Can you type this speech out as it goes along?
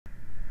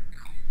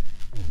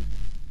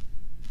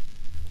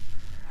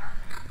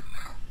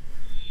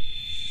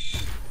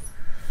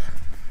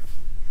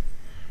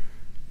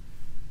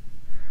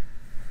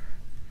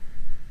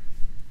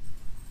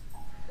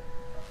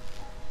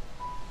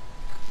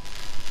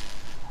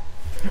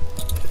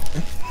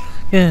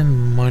Good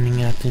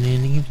morning,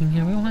 afternoon, evening,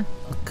 everyone.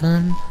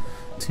 Welcome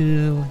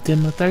to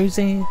Demo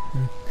Thursday,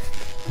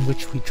 in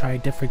which we try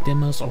different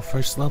demos or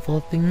first level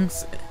of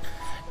things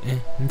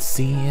and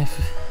see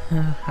if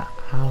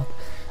how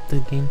the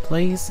game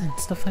plays and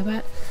stuff like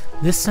that.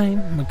 This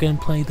time, we're gonna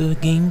play the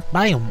game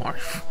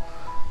BIOMORPH.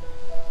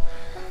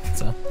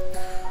 So,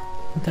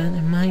 with that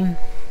in mind,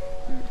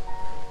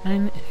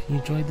 if you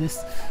enjoyed this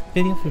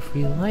video, feel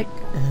free to like,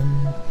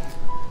 and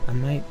I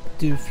might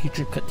do a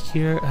future cut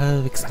here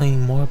of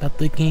explaining more about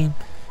the game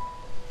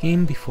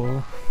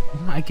before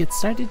I get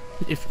started.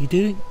 If you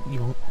do,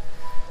 you'll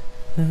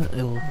it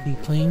will be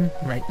playing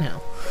right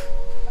now.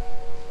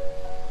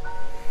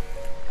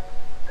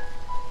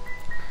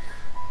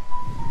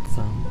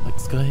 So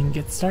let's go ahead and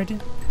get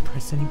started.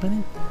 Press any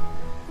button.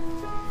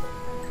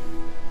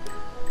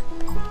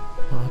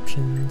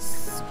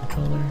 Options,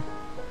 controller.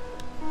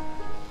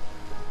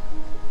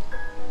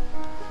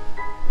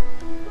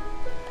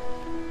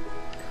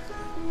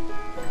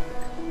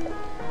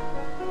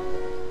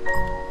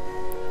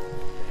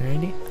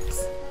 Alrighty,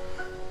 let's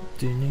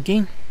do a new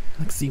game.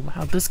 Let's see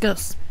how this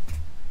goes.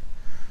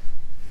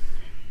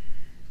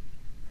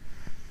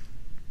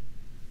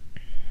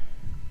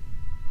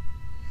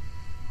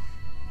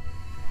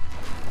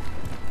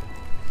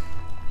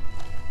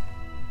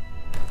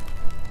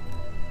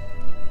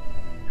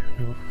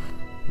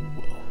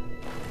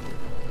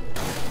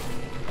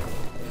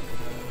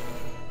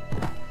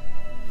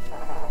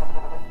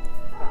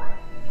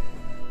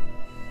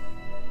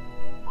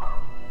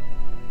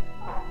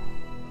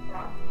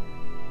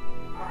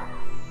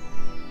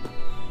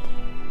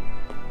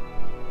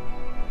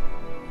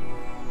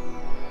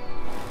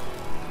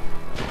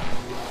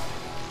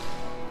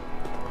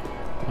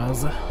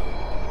 Wowza.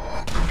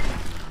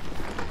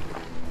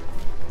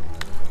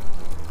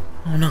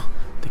 Oh no,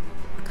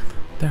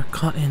 they're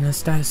caught in a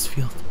status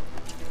field.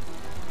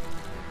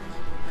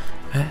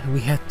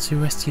 We had to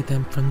rescue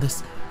them from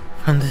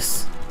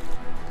this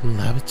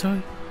laboratory?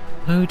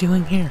 What are we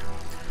doing here?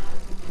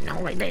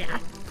 No idea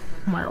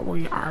where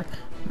we are,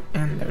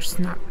 and there's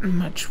not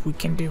much we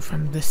can do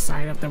from this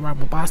side of the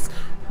rubble boss.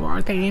 Who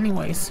are they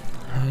anyways?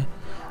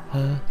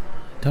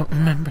 Don't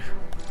remember.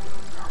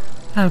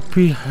 Our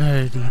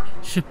priority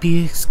should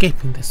be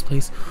escaping this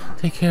place.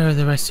 Take care of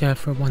the rest of you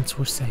for once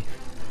we're safe.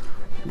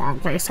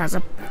 Longface has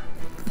a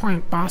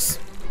point, boss.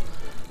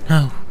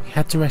 No, we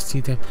had to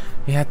rescue them.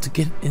 We had to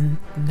get in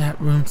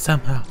that room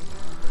somehow.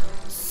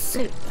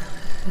 Suit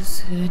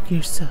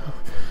yourself.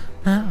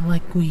 Not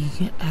like we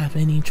have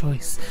any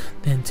choice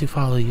than to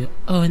follow you.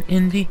 Oh, and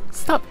Envy,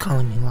 stop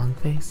calling me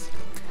Longface.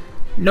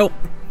 Nope.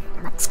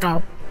 Let's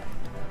go.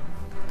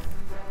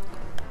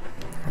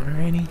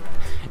 Alrighty.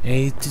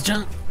 A to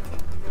jump.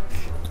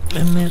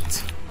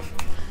 Admit.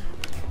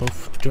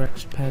 Both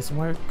direction paths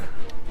work.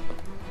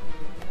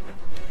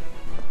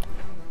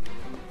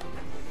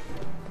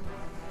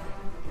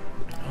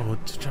 Oh,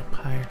 to jump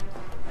higher.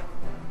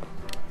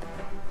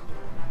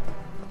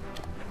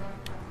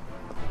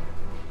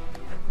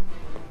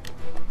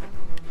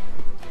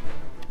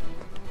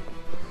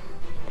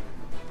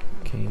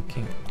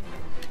 Okay.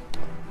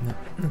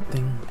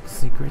 Nothing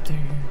secret there.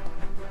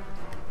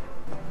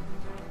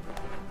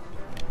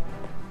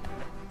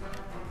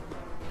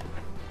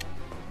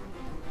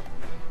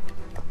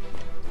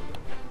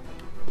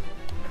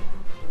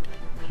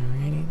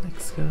 Alrighty,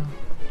 let's go.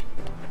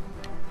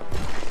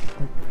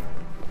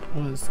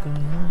 What is going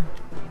on?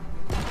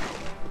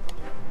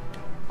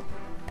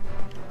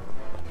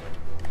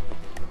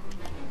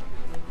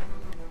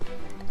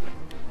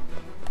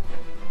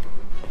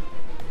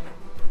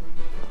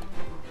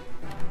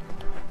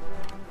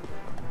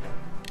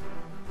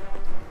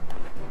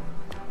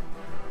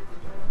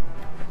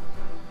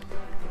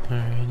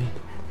 Alrighty.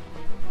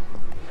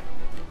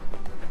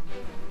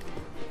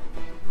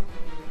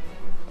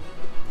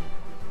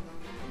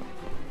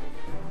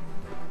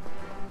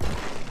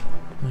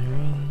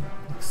 Alrighty,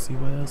 let's see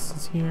what else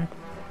is here.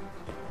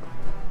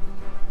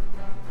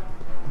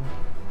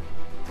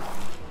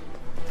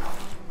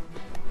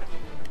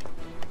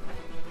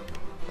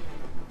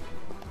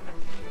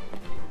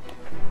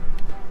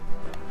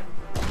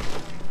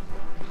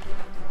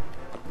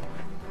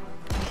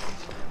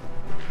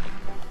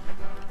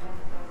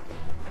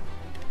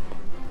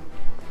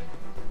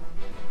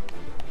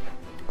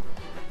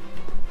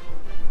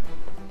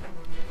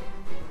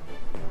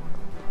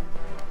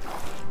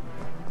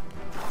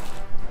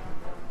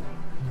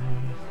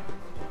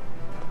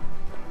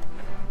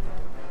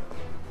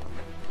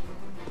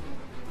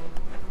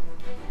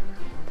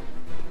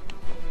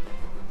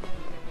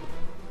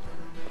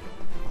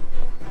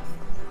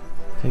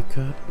 Pick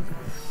up.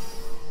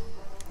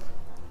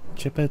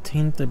 Chip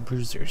obtained the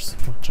bruisers.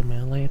 Launch a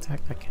melee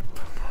attack that can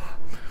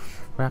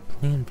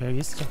rapidly in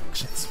various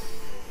directions.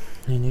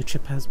 A new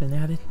chip has been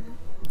added.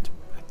 To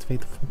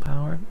activate the full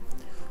power,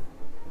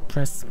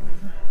 press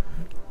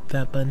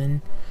that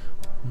button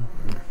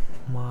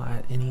while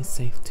at any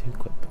safe to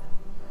equip.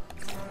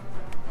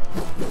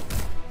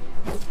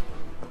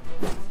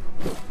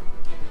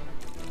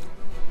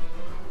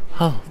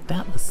 Oh,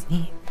 that was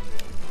neat.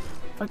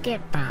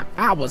 forget that.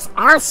 That was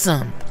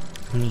awesome.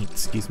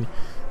 Excuse me.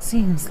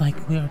 Seems like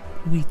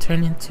we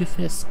turn into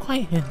fists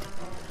quite handy.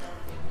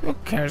 Who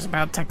cares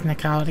about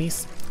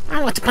technicalities? I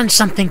want to punch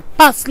something.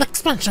 Boss,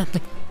 let's punch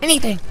something.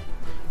 Anything.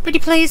 Pretty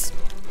please.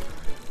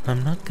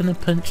 I'm not gonna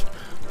punch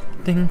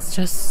things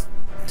just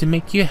to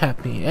make you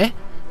happy, eh?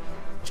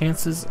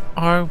 Chances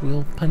are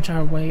we'll punch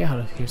our way out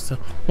of here, so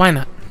why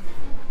not?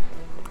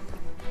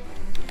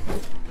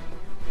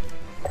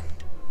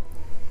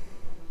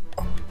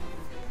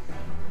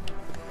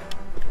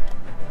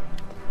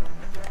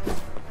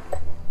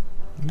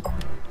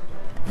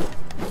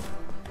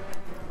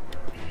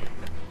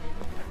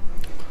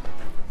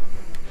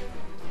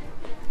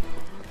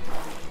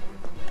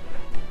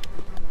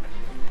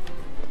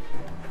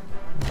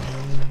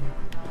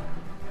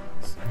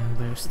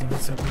 There's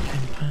things that we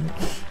can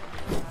punch.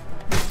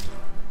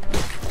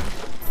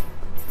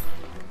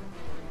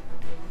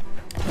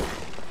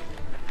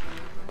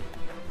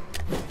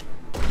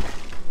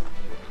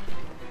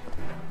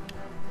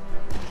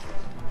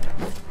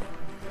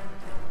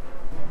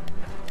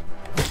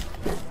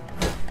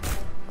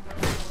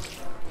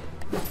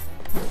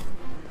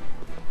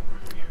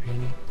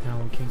 Ready?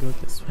 Now we can go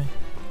this way.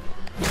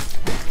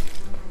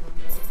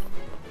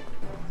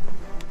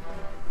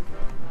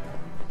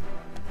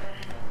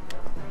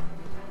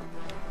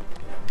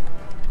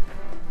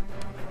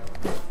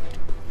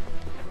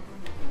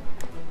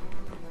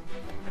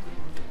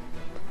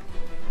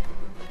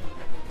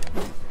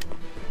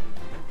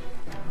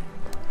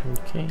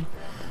 Okay,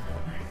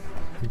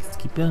 let's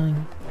keep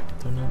going.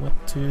 Don't know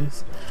what to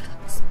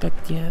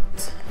expect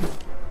yet.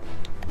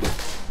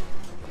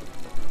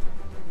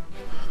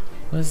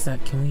 What is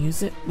that? Can we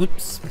use it?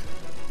 Whoops.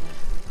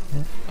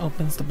 It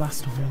opens the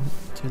blast door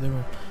to the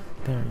room.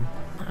 There.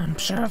 I'm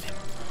sure of it.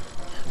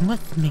 What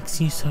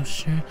makes you so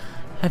sure?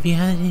 Have you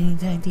had any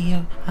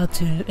idea how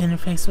to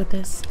interface with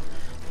this?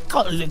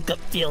 Call it a gut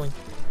feeling.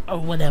 Or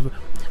whatever.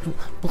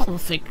 We'll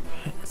figure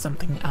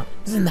something out.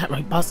 Isn't that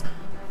right, boss?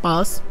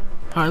 Boss?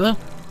 Harlow?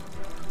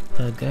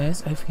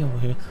 Guys, I feel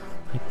weird.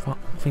 Like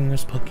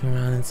fingers poking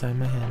around inside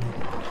my head.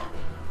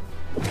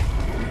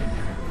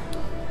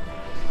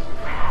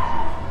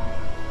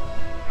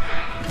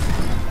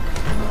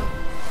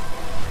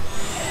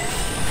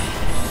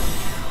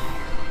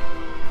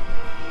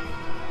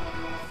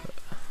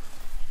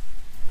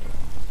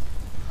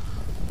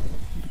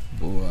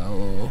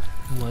 Whoa,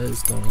 what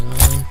is going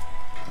on?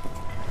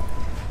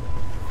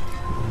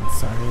 I'm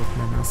sorry if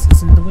my mouse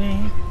is in the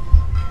way.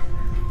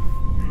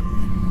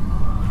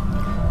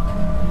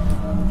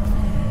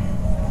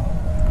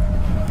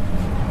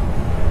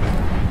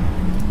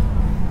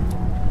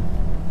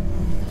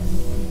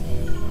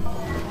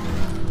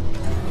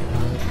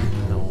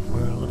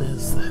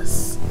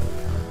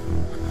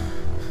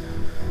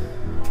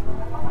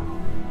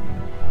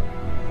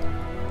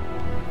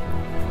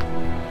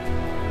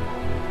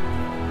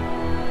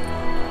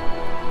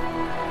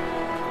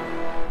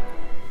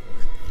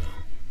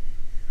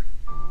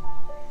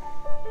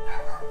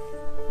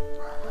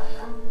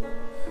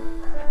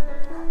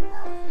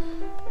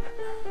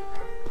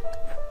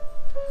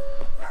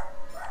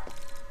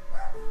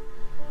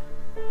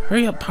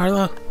 Hurry up,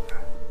 Harlow.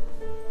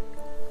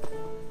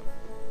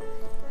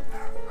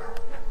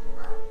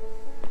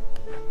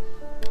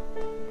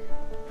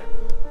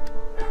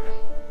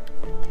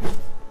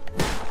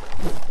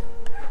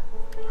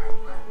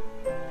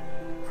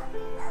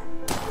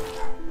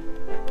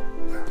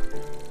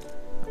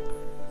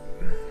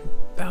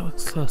 That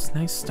looks close.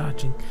 Nice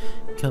dodging,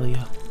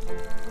 Kellyo.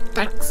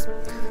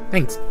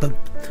 Thanks, but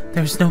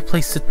there's no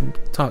place to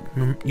talk.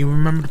 You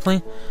remember the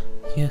plan?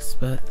 Yes,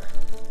 but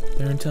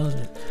they're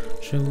intelligent.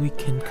 Sure, we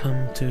can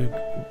come to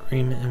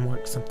agreement and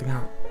work something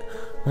out.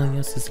 Only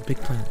us is a big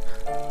plan.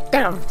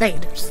 They're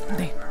invaders.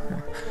 They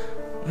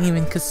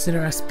even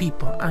consider us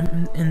people.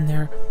 I'm in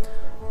their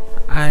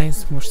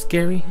eyes more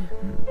scary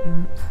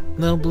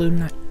little blue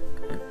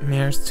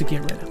nightmares to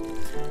get rid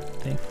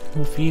of. They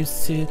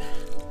refuse to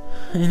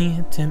any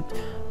attempt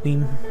we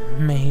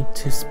made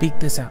to speak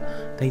this out.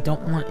 They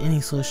don't want any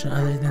solution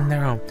other than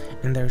their own,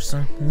 and their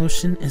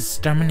solution is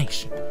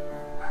extermination.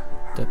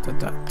 There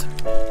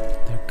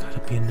gotta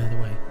be another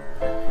way.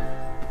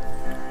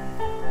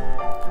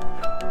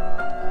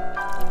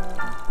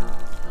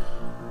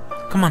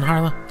 Come on,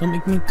 Harlow. Don't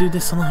make me do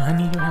this alone. I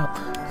need your help.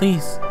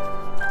 Please.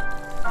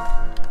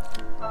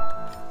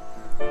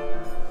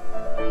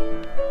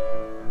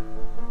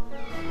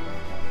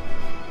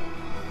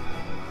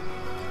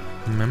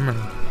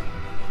 Memory.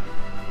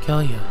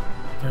 Kellyo.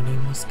 Their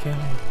name was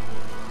Kellyo.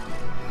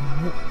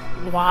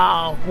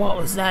 Wow, what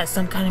was that?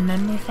 Some kind of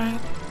memory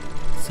fact?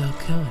 So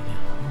Kellyo.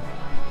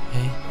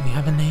 Hey, we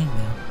have a name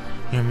now.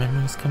 Your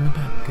memory's coming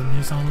back. Good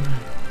news all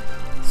around.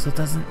 So it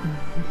doesn't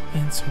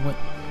answer what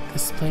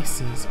this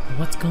place is or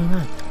what's going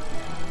on.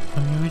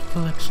 From your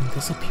recollection,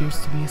 this appears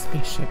to be a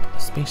spaceship. A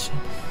spaceship.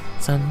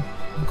 Some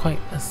quite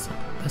a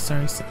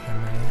sorry sight,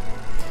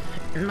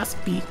 It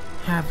must be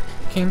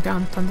came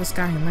down from the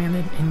sky and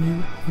landed, and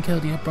you and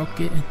Kellyo broke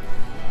it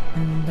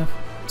and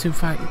to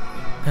fight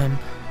them.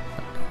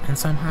 and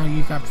somehow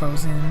you got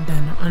frozen,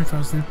 then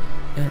unfrozen,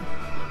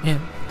 and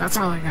that's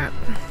all I got.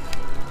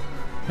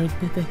 Where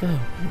did they go?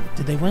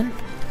 Did they win?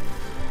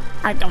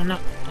 I don't know.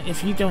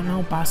 If you don't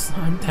know, boss,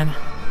 I'm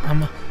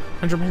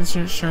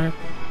 100% sure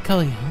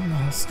Kelly,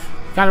 almost.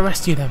 gotta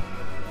rescue them.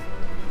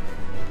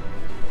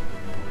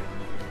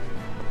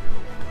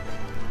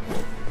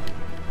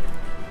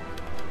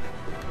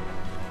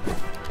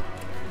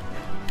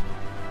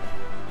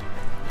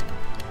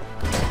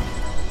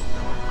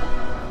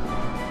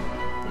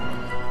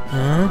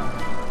 Huh?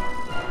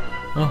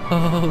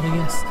 Oh,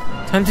 yes.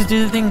 Time to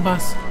do the thing,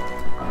 boss.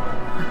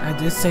 I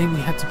did say we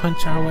had to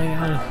punch our way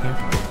out of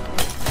here.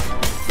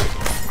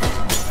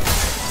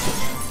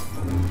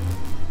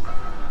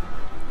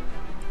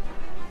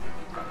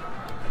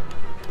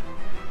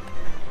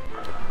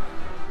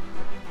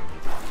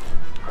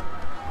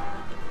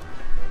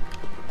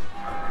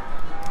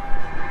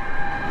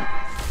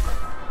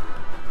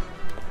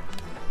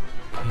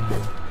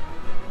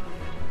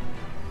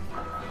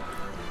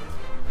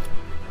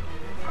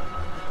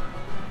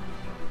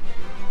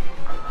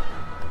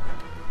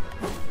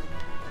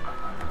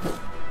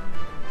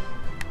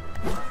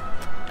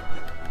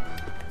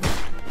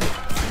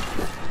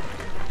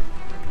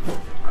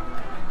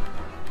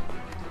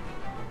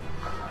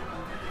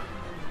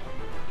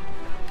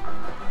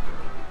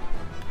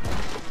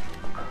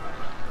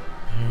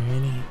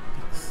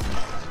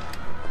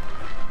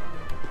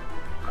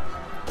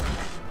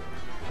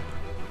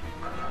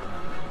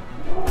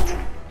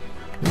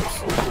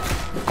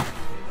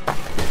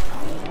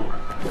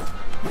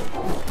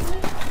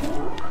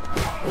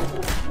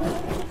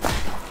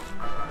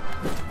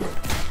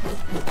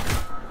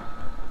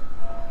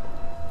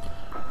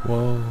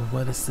 Whoa,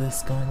 what is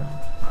this going on?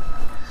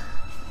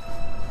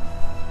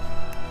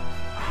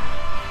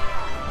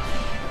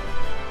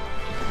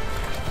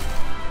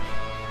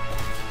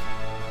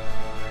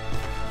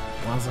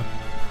 Wowza.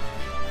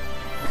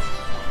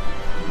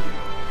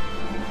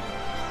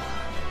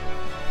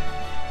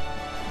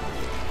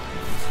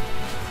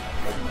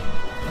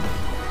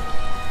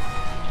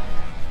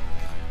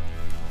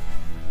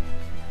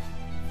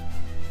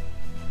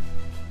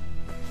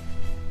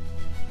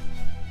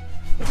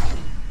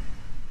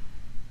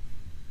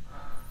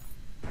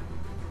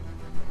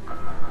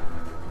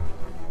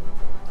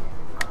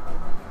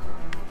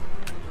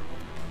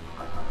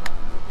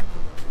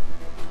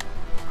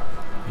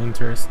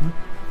 Interesting.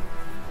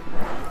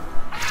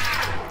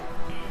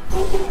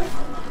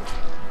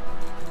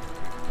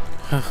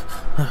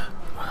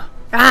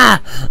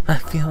 Ah! I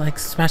feel like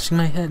smashing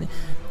my head in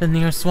the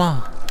nearest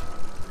wall.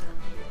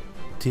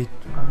 Did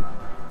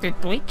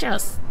we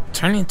just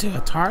turn into a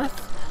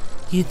Tarth?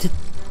 You did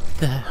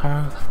that,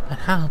 but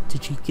how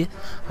did you get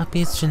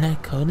Rhypi's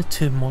genetic code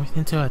to morph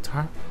into a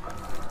tar?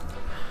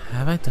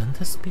 Have I done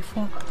this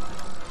before?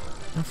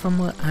 And from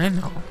what I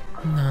know,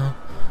 no.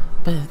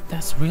 But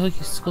that's a real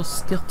useful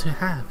skill to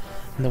have.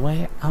 And the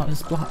way out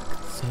is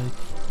blocked, so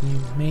you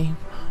may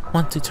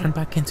want to turn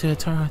back into a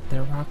tar.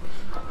 The rock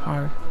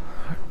hard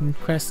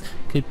crest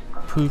could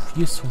prove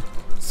useful.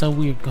 So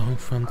weird going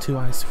from 2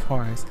 eyes to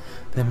 4 eyes,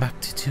 then back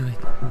to 2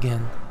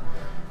 again.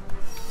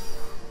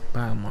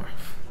 BIOMORPH.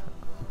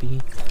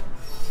 B.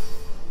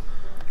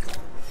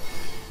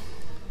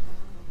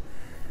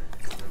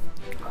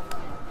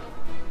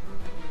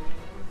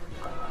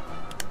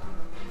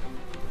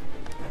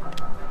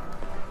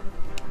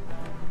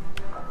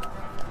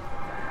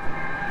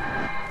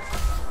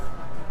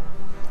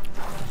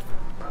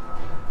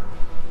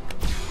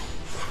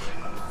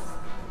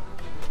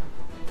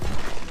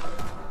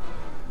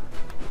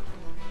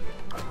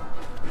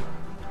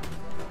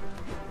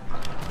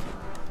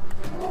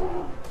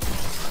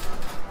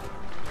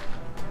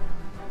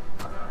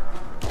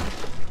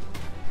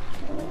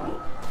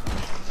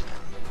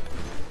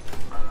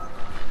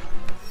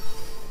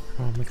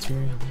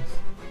 Materials.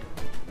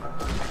 I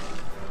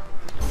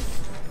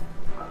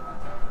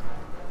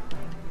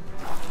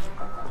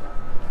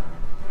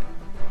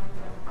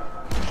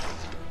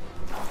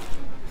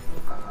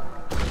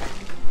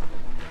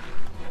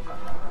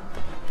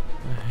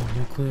have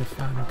no clue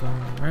if I'm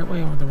going the right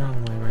way or the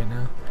wrong way right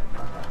now.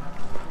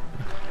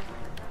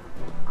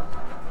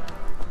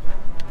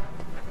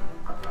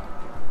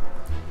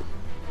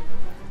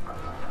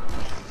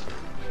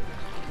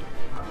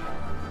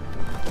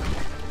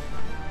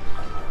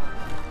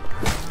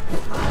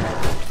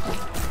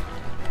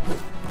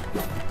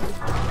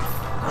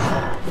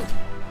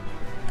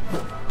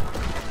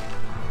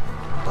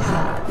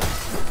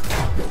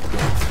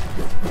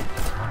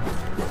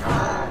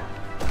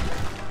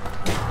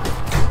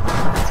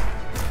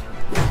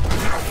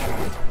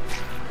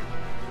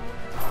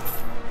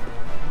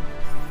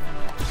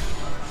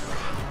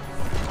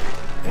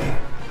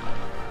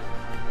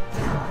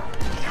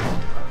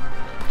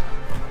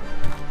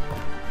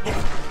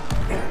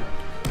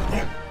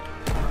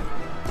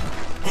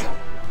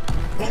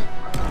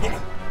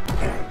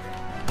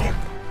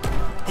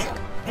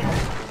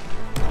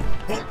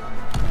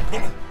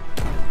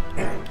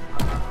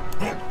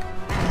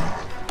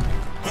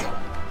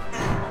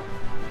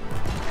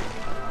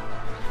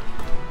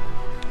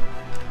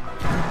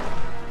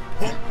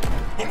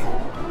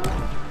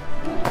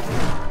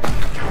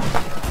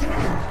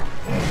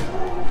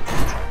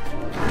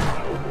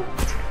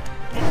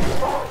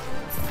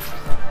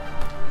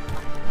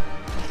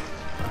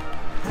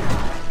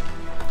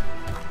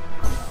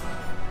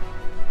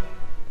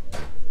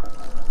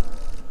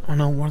 Oh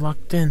no, we're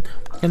locked in.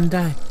 We're gonna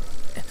die.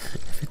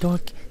 If the door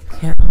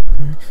can't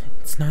open,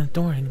 it's not a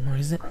door anymore,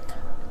 is it?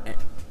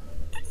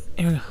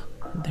 Here we go.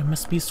 There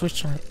must be a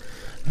switch on it.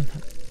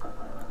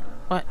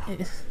 What?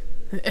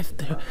 If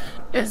there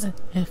isn't,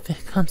 if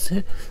it comes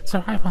to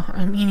survival,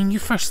 I'm eating you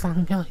first,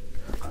 Long Billy.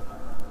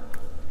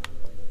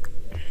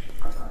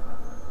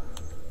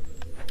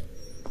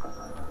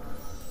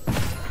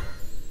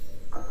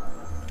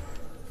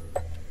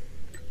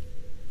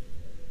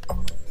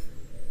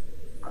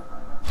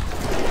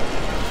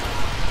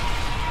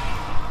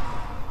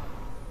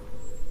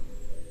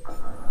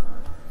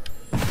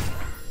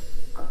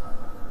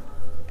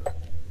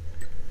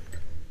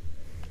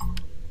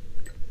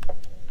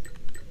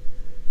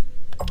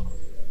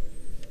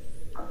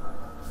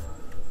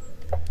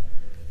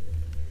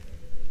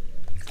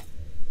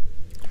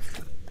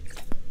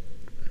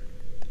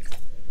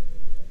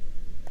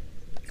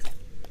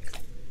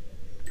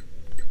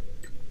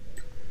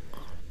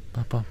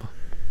 Ba.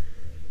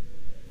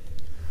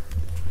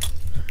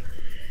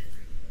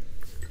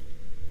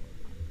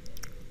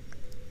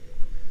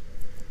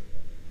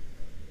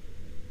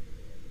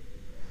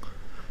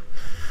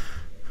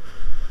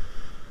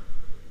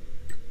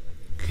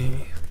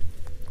 Okay.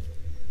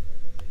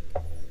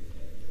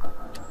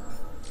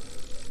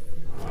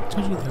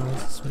 Told you there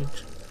was a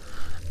switch.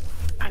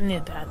 I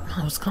knew that.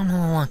 I was coming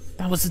along.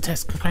 That was the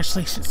test.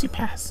 Congratulations, you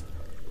passed.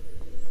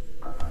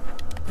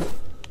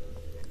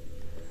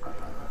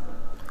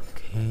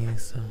 Okay,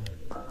 so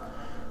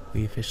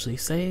we officially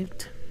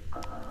saved.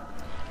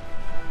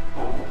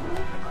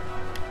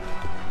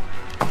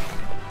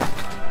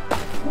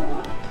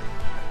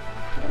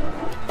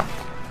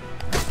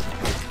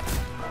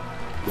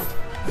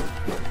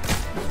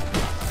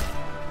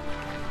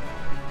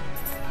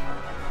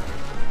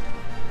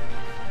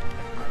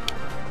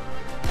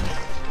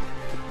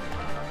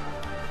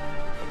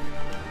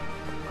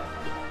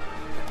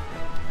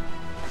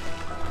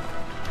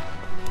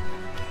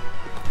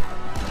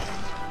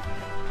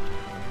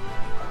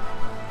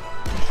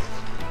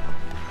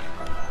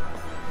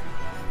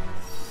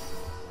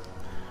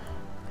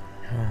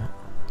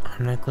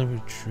 Unlikely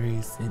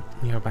retrieves in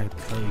nearby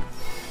plague.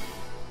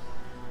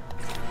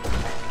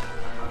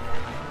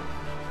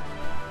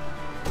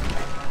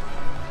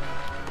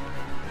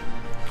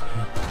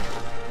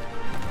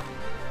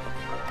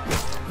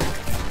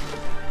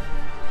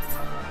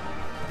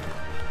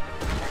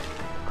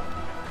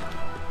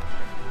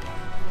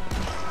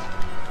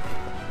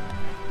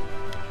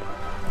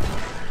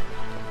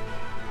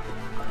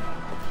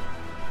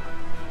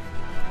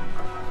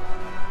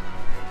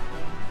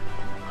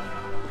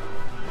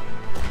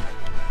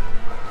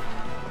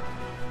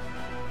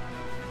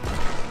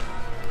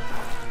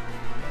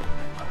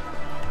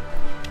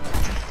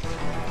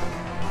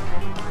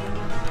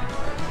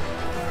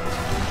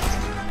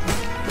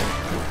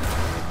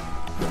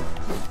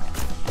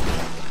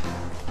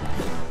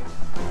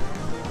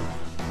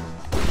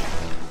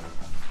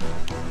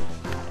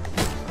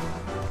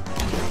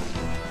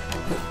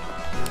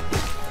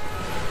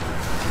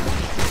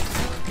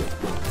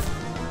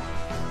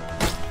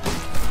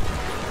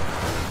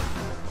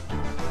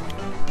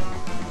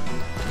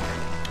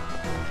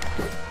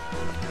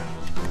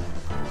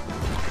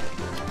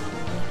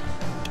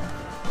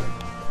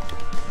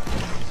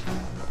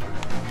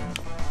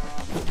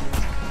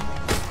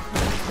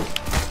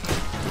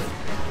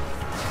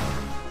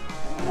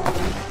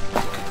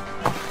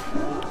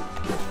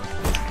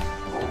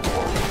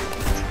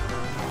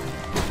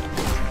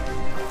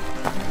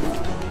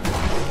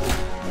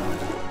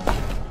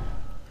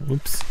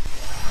 Oops.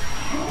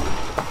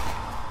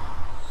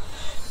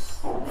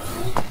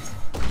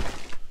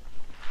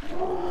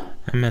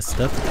 I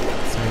messed up.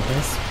 Sorry,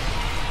 guys.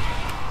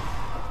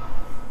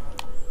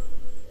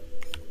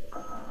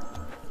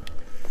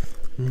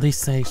 At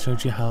least I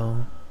showed you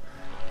how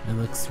it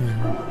looks when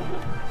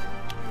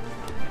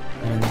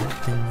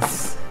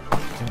things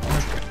don't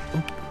work.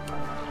 Oh.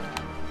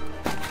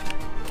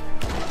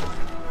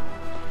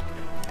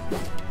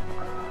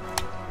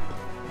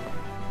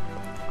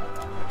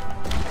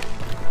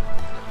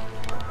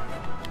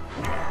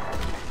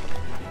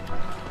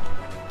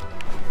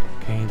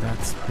 Okay,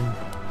 that's been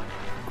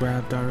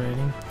grabbed already.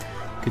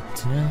 Good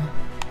to know.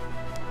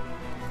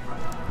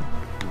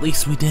 At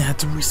least we didn't have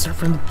to restart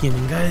from the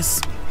beginning,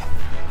 guys.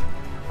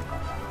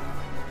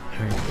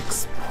 Alright,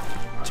 let's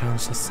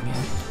challenge this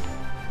again.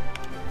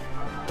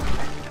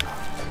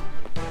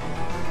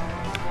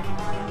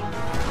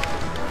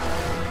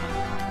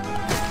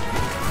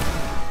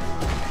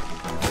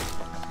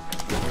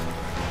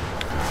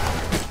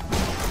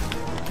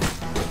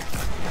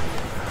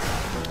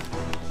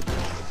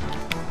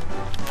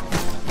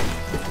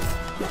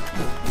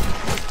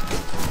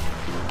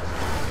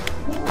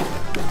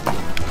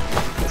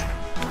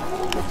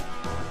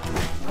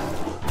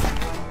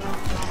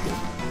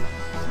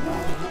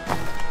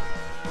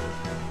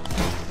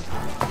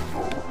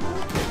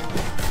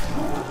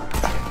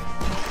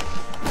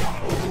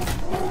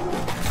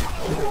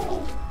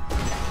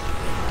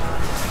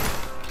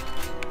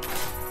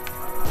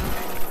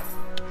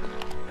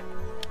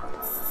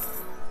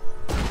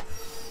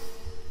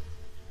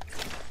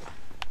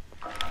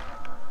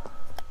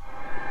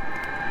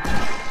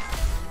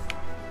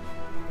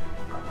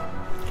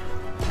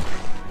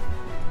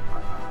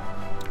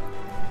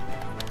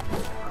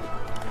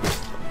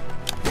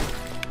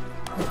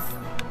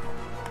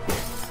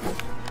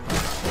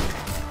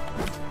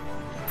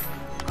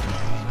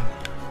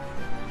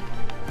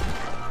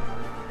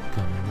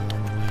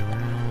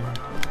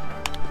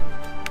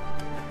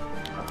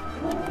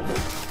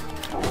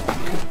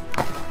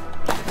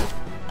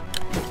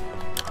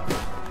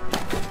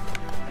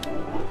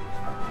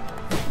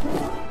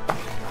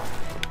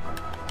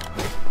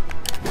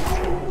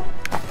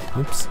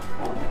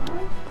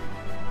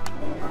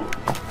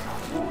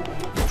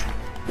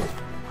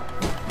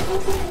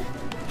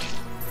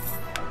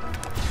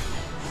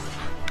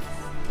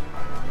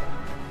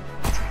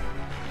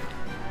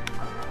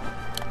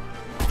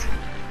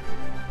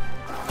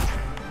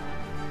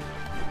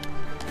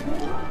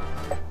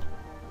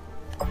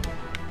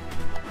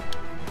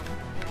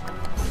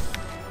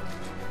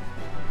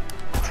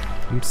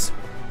 Oops.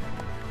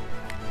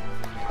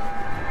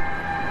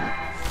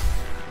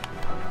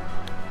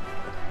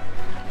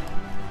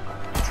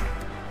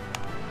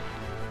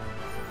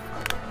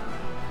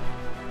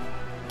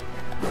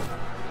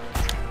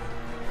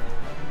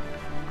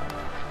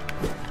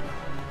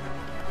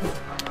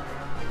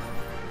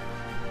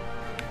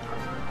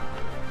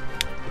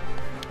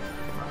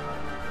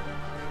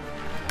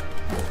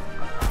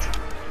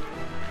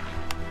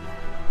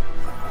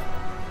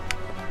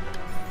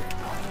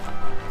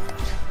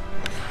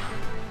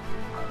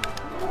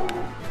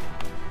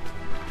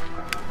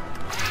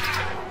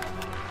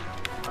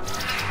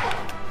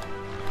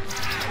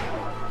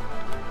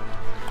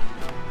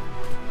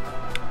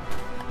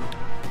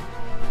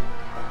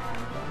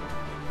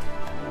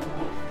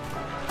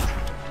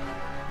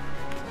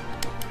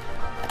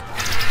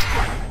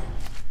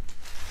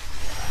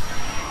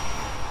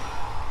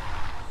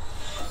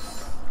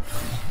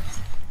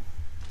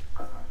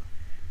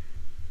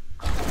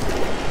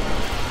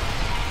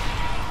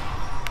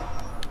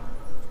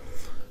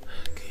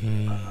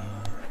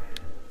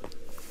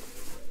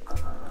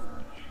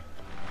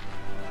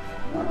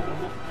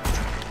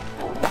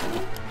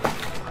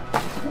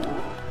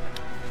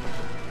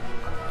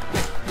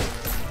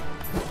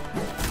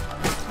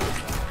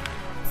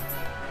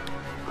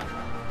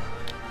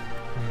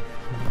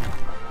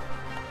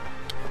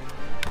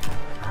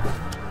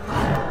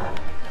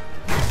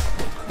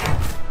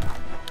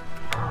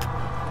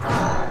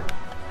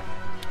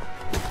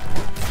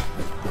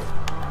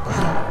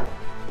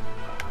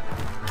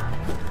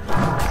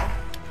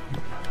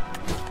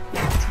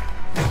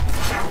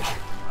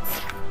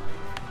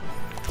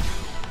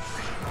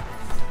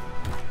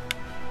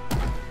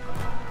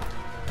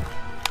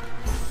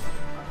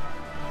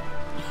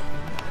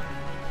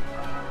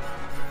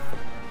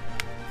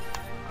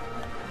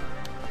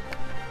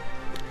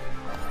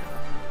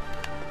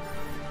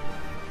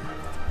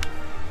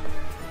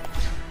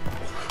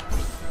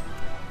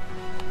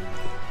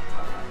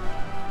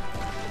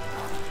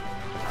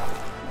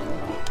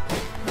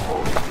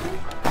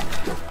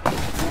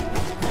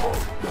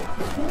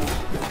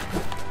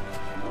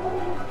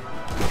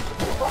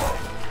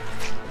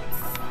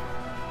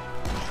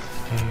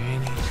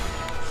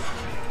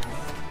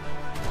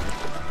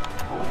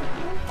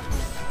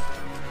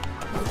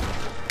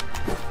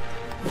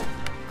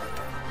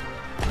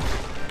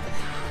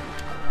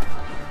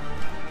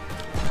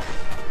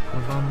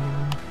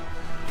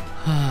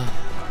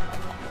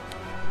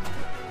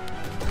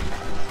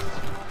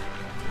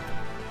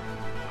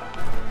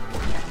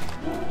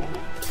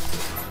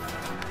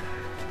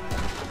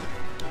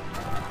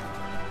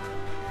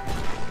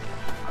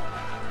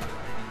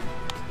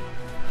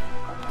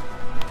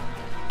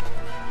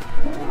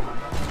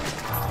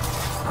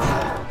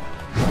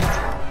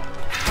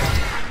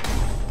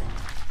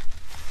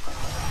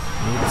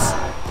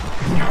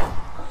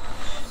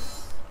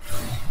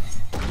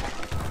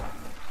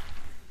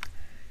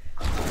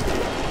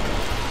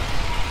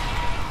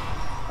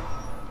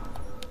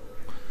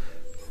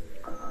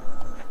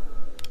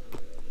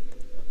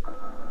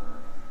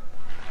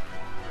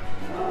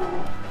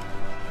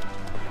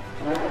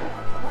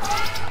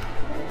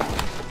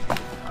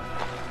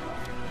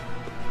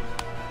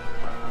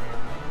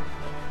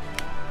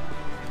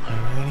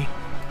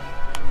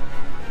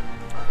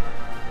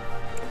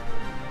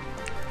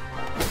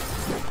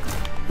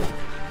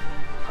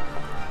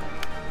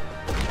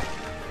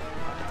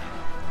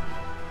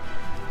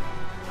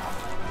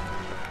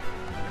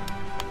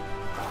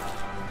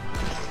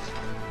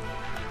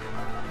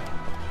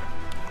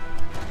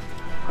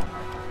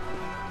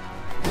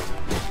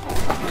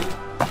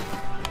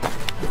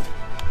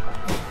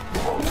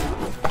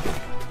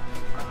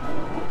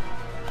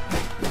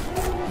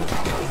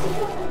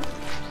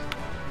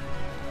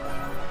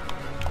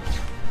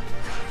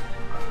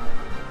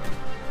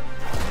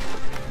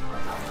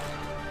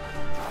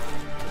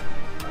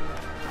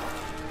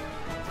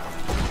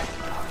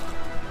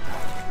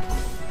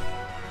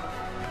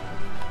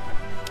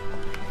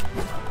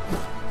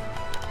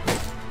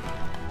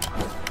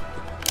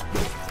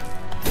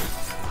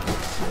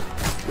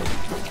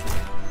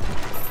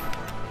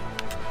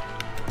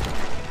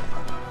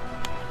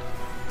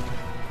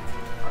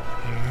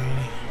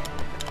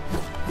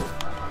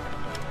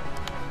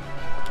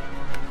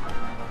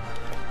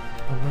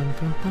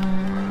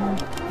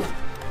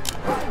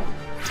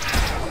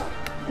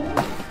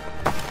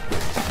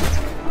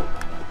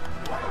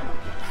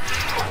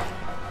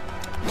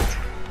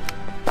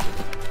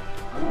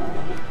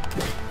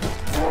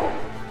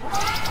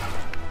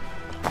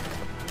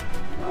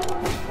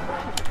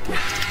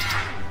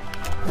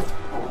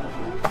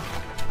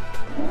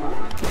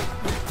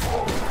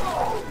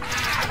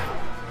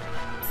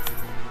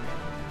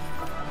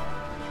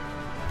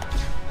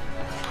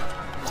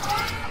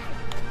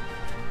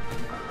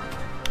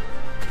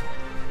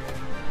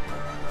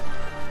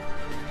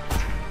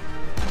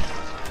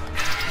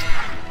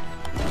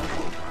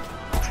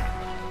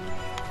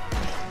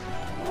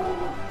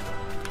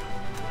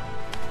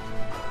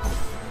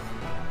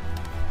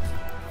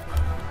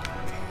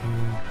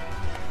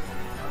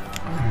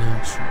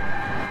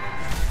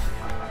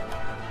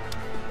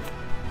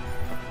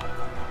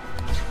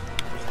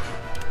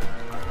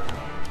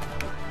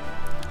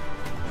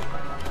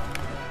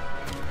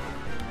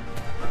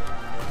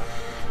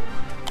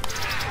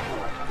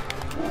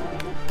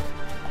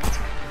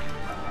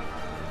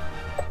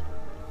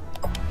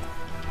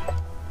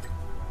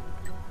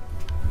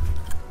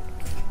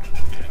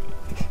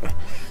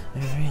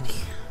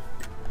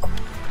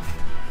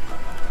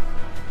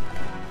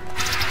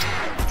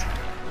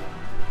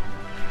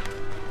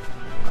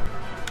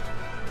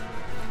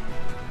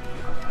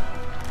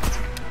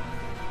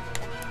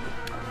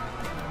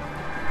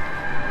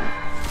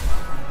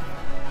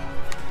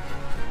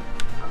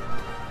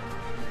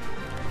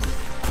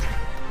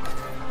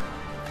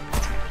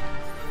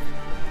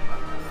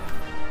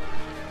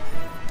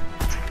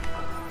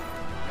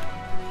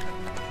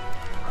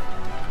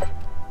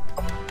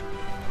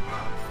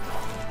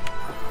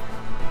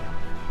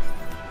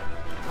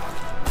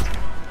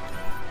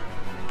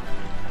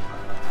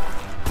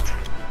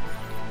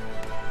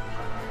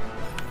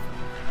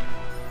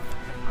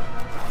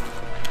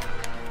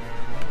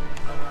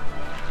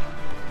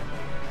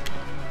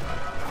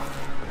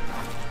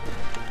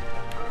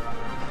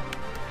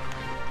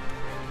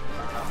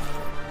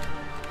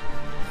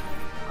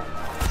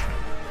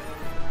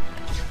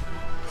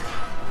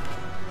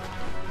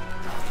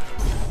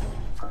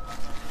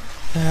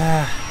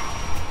 Nice.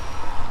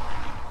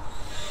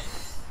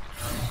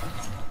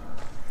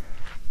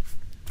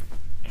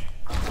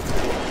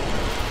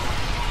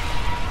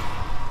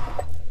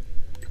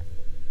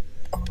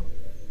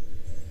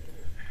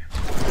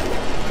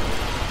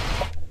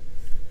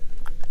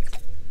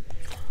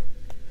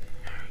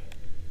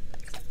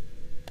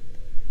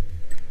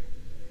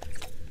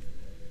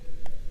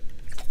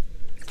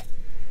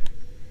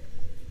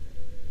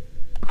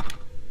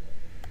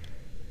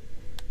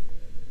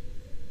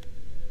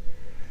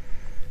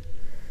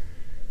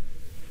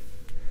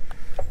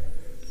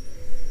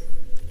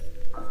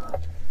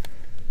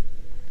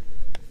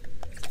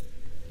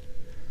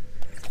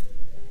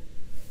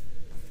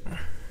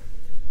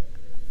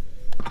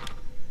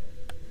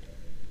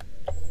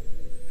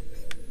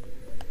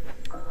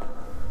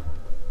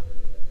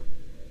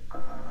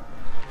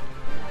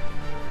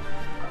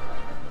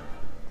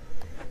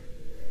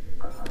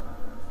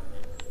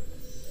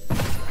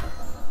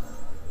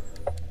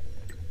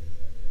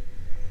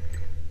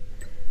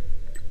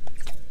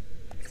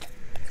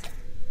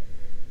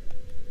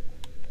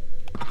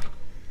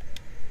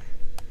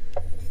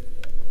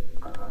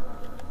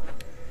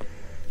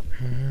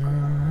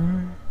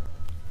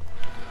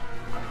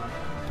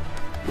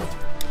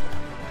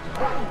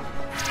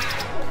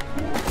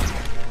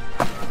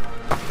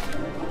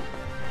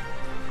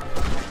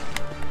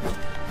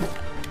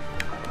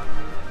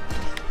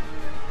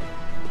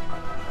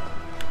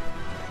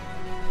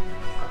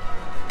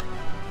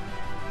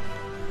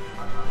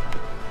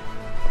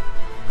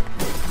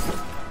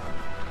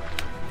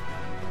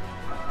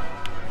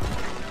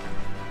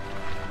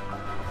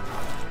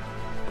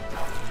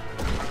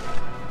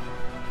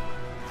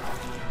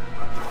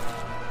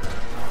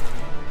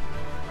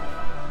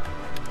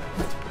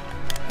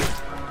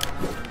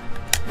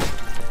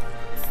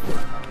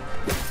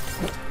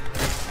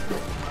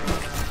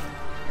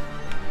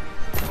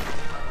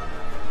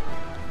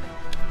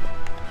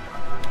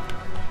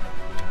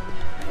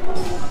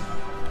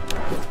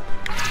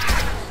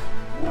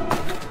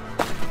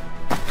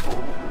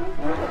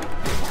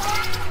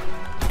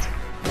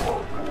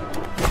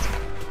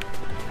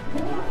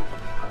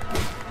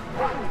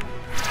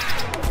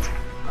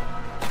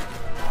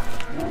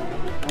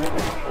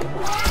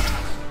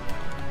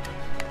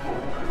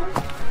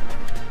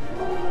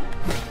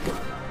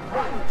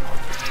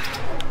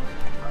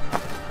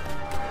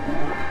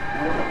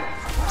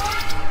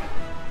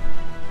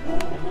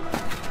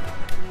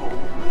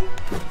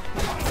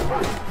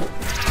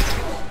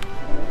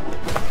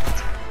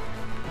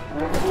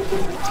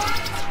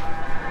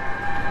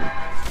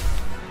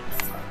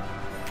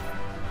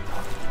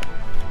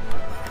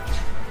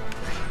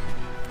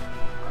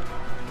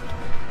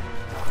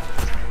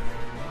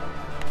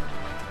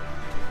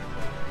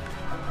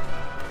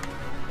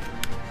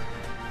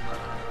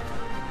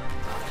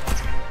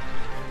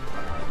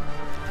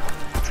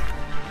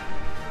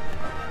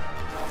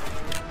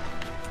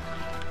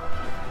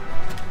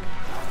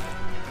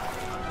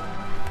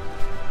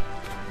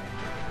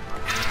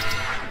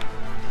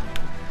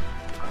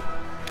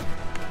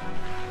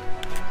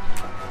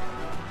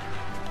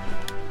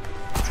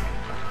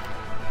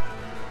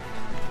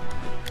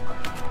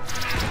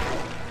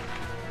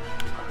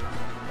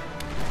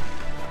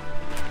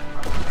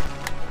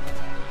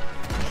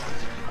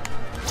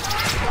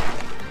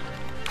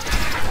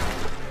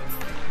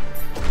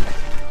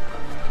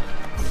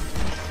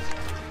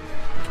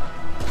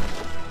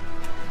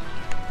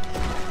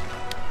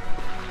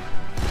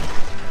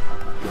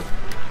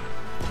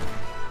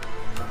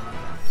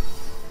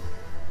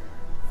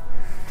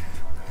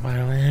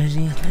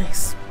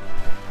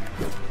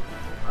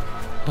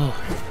 Oh.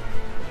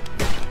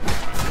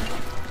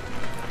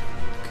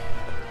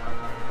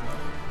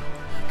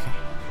 Okay.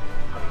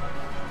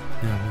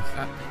 Now we got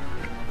back.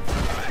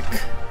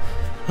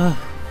 Oh.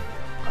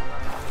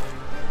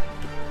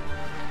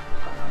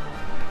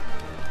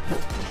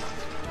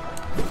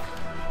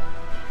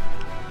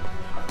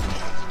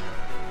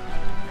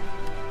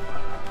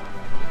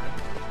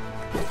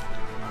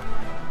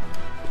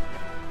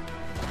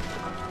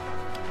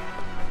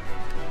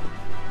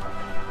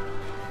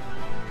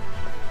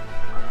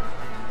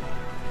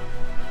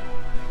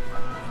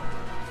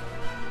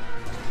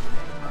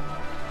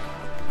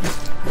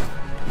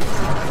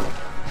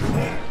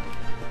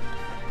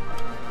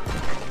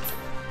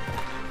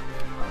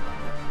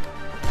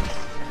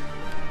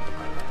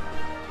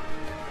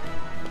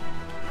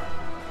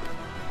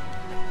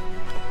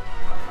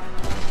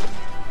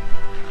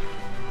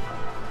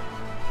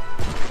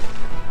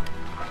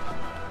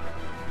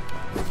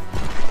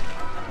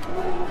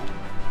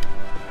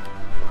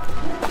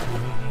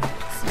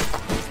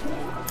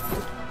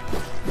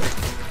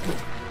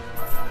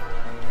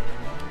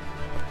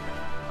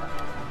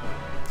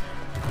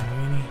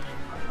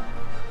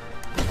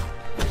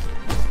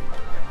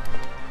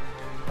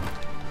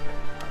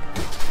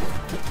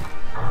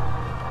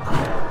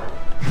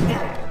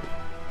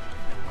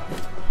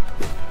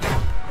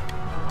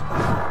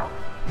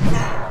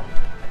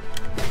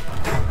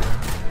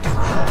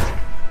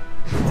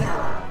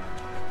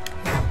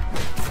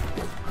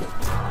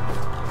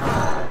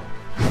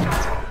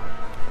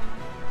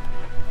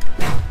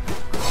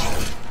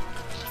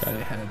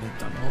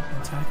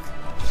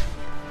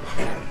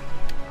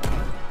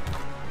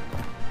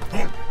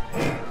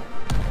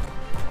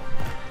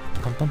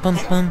 Bum bum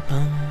bum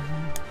bum.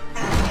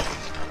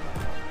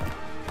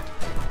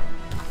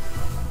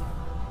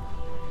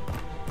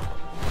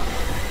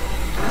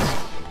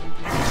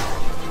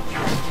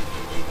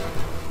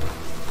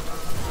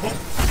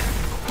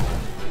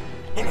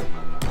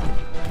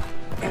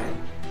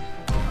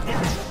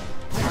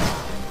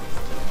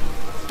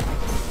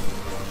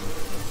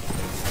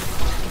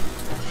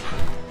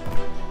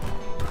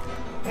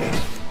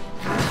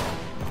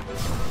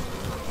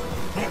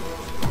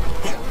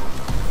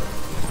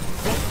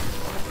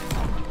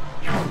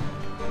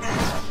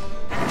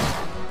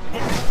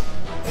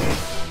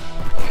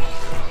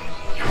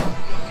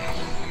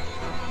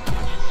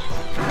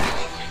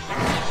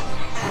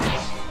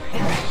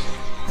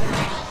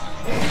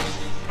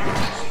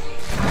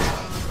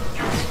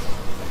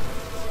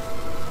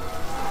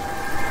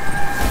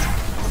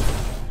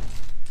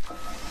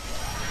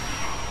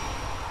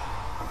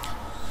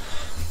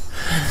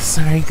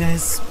 Sorry,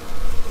 guys.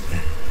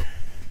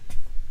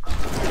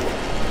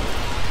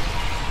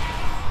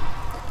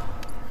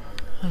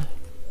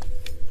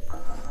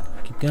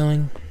 Keep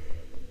going.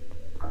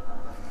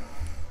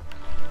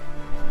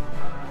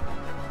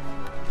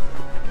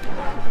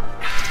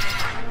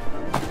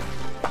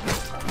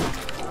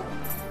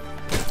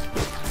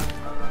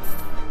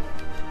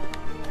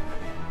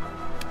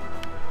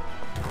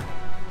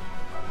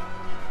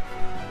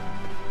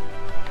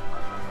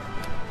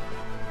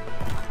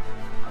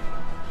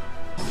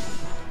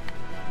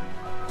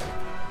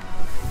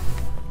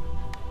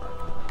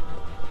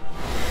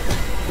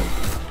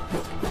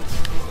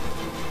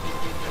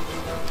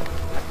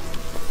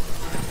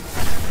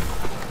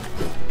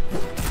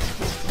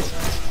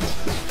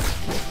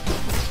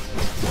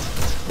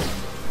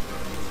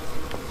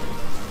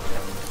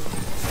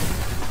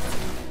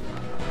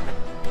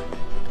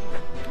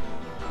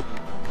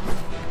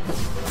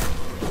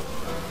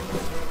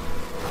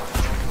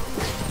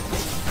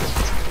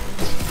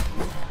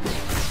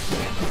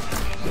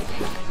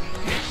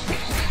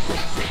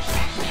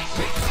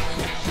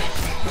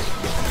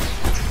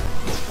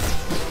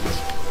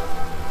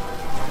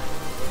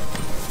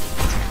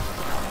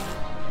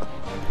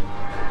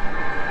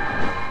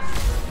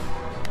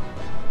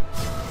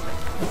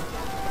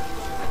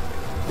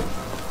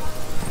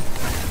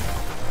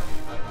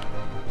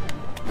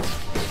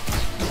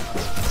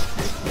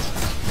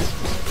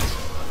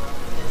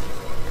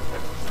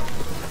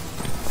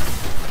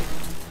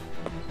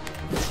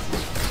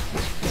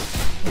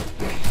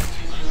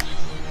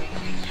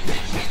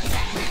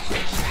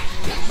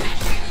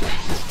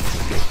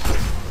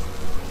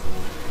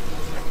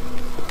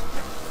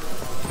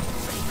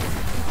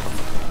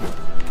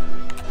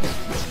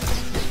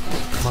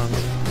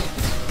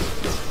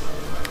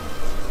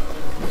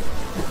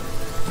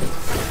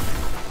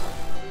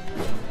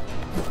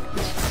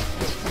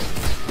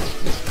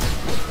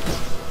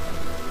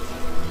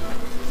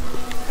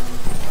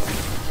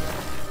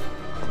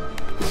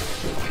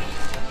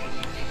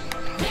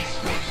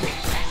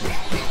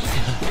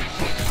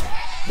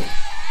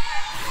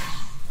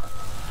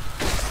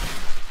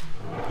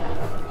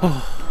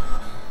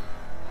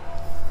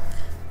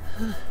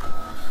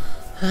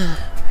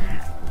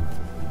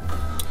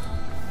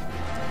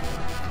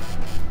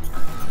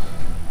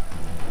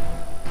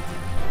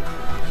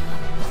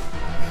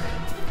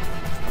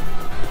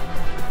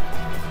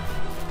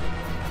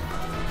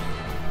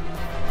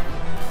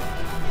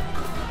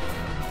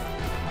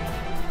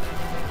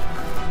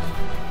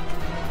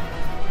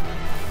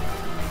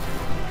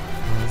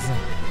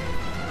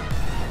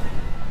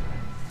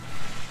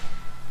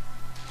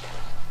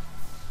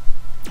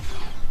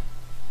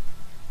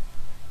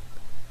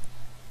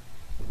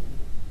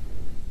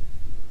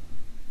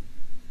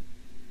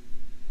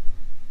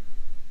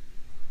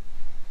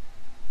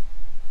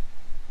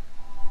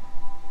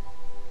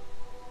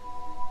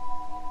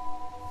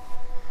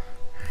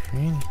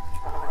 Really?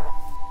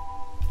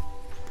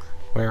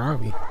 Where are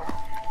we?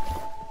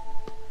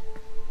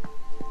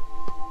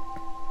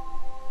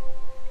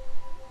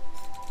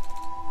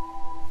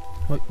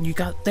 What you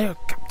got there,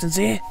 Captain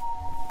Z?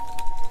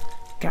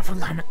 Careful,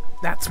 Lima.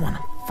 That's one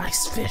of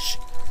Vice fish.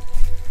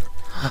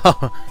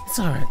 Oh, it's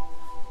alright.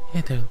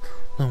 Hey there,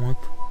 little one.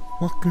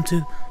 Welcome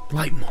to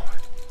Blightmore.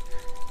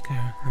 Okay,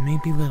 I may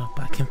be little,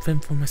 but I can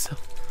fend for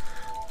myself.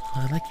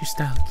 Oh, I like your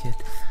style, kid.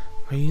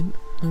 Are you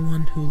the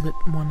one who lit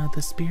one of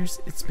the spears?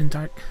 It's been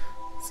dark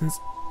since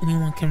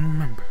anyone can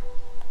remember.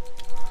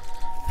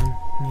 I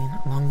mean,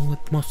 along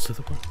with most of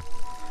the world.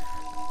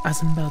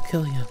 Asambel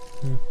Killia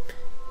will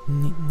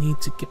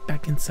need to get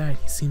back inside.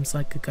 He seems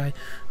like a guy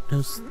who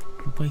knows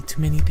way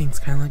too many things,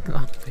 kind of like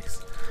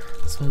Longface.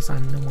 Suppose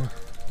I'm the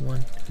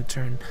one who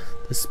turned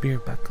the spear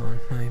back on.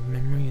 My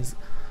memory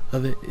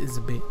of it is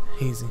a bit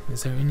hazy.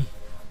 Is there any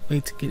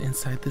way to get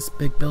inside this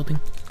big building?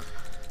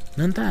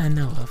 None that I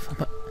know of,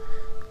 but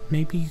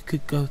maybe you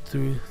could go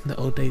through the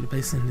old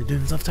database in the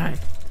Dunes of Time.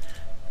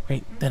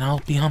 Great, then I'll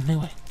be on my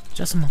way.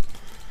 Just a moment.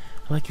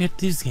 I like your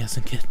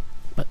enthusiasm, kid,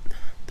 but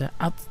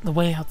the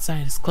way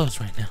outside is closed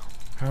right now.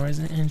 Our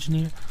resident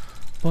engineer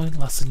boy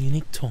lost a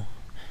unique tool.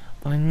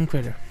 Blind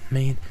critter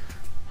made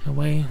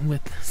away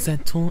with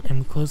said tool, and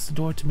we close the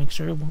door to make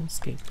sure it won't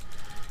escape.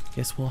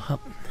 Guess we'll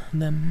help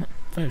them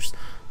first.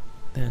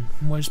 Then,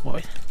 where's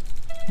Boyd?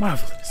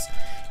 Marvelous.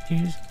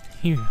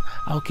 Here,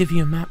 I'll give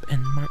you a map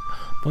and mark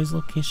Boyd's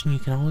location. You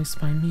can always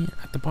find me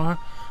at the bar.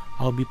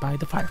 I'll be by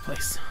the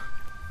fireplace.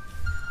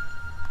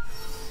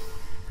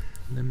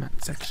 The map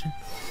section.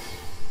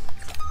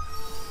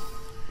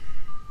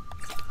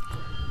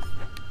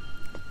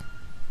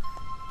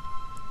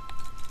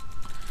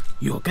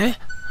 You okay?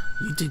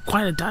 You did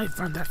quite a dive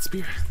on that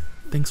spear.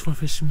 Thanks for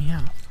fishing me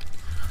out.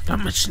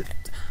 Don't mention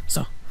it.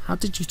 So, how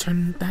did you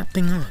turn that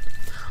thing on?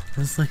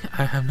 Honestly,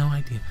 I have no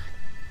idea.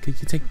 Could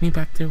you take me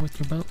back there with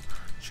your boat?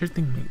 Sure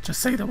thing, mate.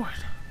 Just say the word.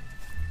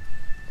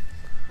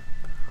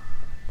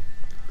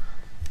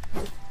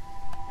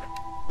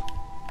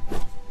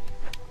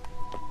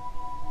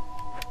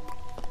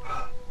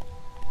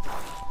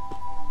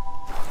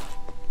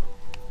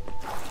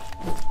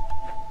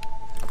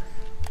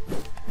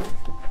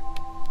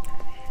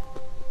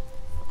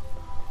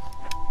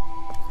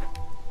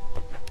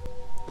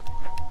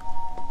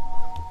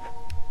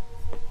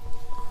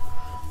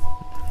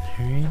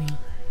 Alrighty.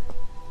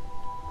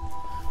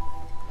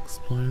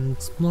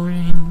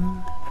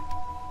 Exploring.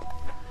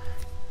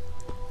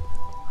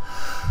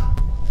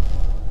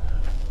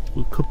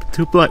 Welcome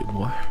to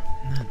Blightmore.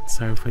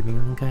 Sorry for the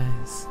young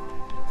guys.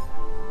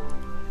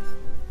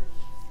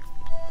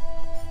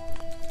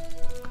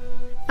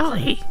 Oh,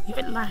 hey,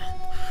 you're lying.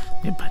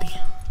 Hey, buddy.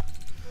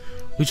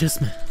 We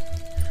just met.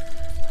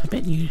 I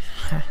bet you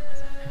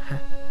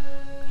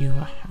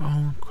your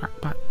own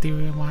crackpot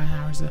theory of why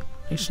our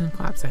civilization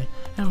collapsed.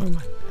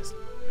 Everyone does.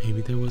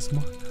 Maybe there was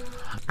more.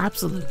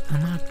 Absolutely.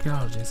 I'm an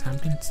archaeologist.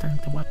 I've been studying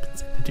the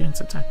weapons and the endurance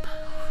of time.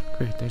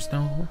 Great, there's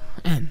no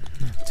end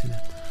to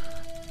them.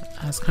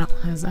 As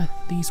countless as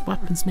these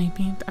weapons may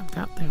be, I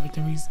doubt they were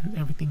the reason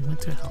everything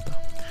went to hell,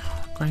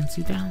 though. Grinds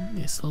you down,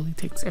 it slowly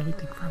takes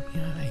everything from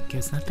you and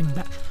gives nothing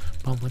back.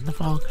 But when the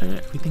fall occurred,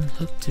 everything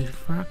hooked to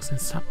Ferox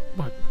and stopped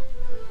working.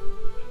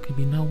 There could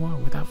be no war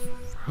without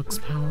Ferox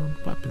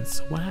powered weapons,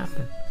 so what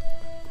happened?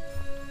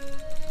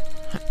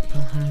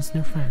 Yohanna's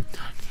new friend.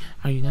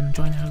 Are you gonna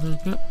join our little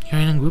group?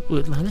 You're in a group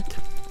with Lament?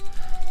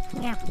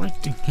 Yeah, we're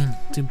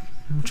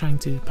trying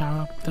to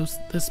power up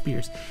the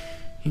spears.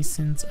 He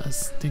sends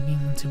us digging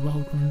into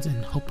road ruins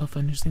in hope of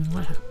understanding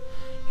what happened.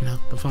 You know,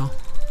 the fall.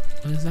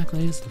 What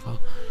exactly is the fall?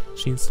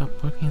 She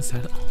stopped working and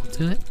said all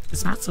to it.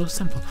 It's not so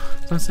simple.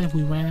 Some say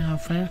we ran out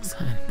of Ferox,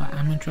 but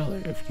I'm a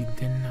driller if you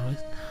didn't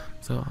notice.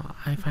 So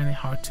I find it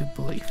hard to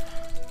believe.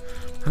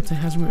 Hunter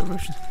has a real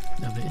version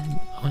of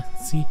it.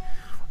 See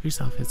for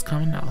yourself, it's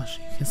common knowledge.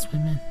 You can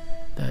swim in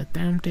the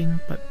damn thing,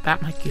 but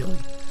that might kill you.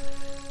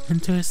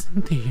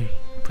 Interesting theory.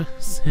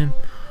 Press him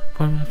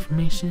for more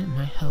information. It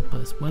might help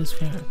us. What is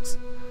Ferox?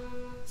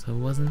 So it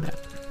wasn't that.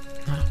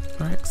 No,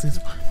 Ferox is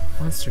what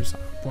monsters are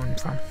born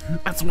from.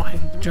 That's why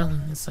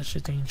drilling is such a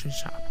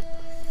dangerous job.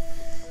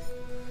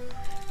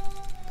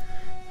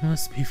 It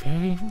must be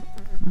very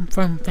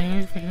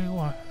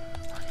war.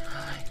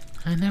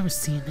 I never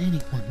seen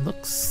anyone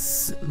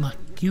looks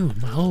like you in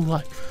my whole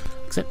life.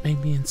 Except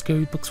maybe in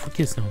scary books for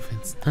kids, no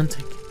offense. None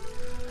taken.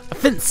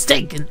 Offense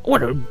taken.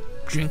 Order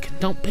drink and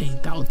don't pay.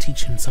 That'll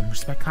teach him some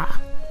respect, huh?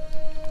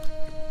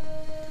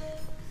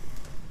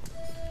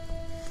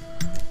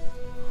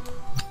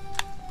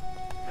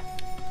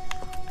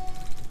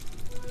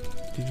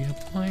 Did you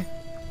apply?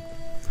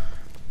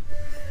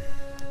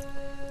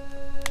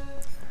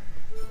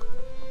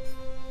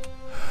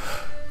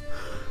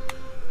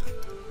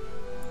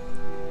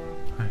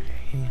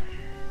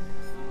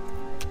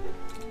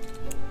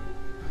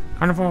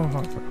 Carnival,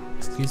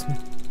 excuse me.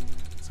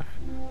 Sorry,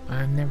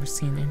 I've never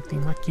seen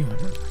anything like you in my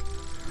life.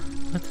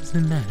 What does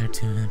it matter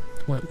to him?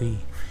 What we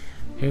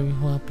very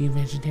well be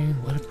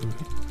vegetarian? What a brute.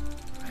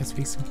 I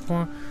speak some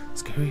for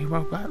scary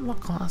robot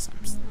look awesome.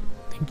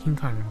 Thinking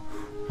carnival.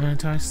 Want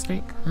to try a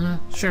steak?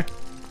 Sure.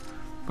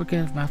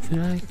 Forget about food.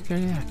 I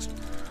carry action.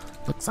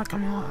 Looks like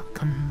I'm all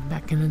coming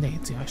back in a day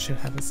or two. I should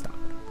have it stopped.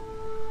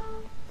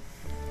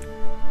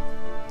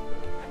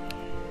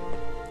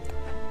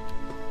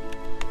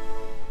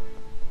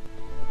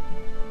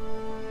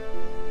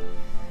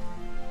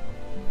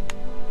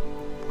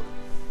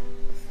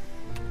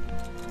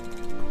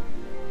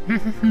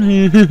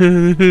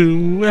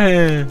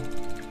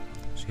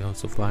 She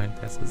also flying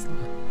past his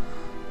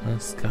line.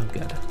 Scout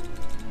Ghetto.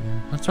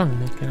 What's wrong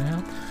with making it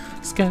out?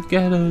 Scout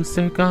Ghettos,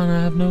 they're gonna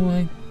have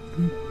no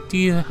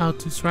idea how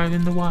to survive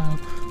in the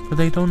wild. But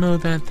they don't know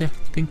that they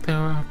think there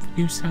are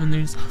few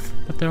sounders,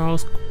 but they're all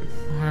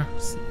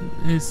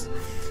is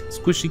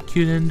squishy,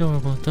 cute, and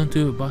adorable. Don't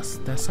do it, boss.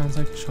 That sounds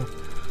like a shock.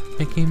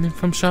 I came in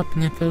from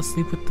shopping and fell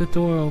asleep with the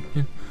door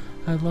open.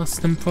 I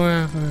lost them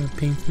forever. It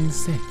pains me to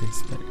say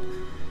this, but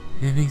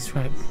if he's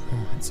right for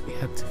once, we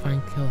have to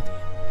find Kelly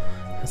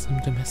and some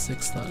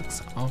domestic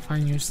slugs. I'll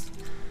find your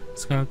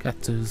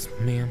Scargatos,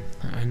 ma'am.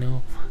 I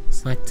know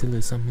it's like to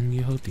lose them in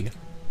Yehudia.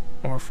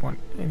 Or for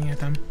any of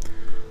them.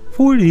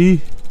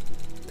 40!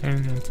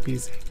 Turning out to be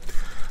easy.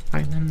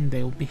 Find them and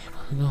they will be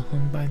able to go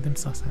home by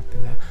themselves after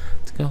that.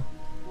 To go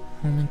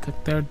home and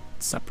cook their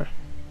supper.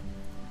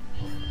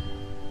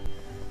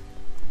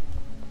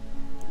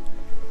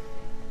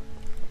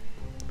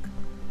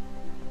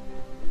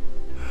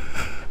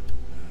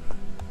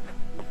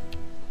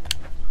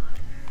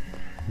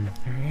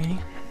 Alrighty.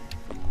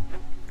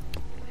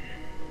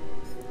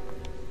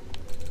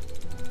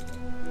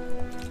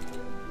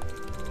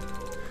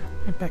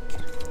 Right back.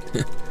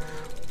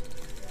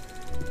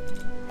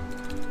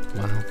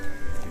 Wow.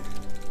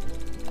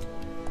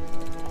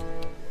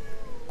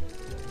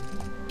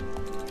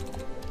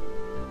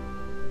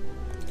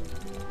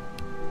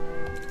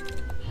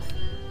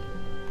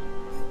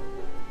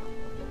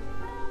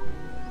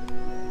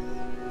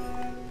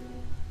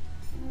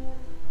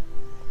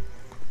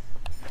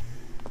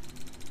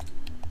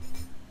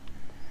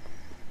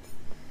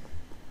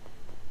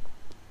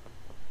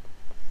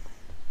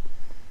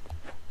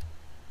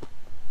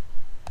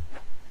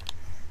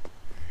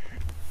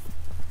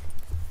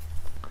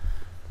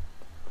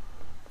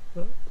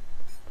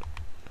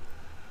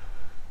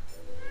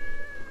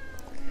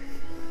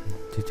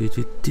 Do.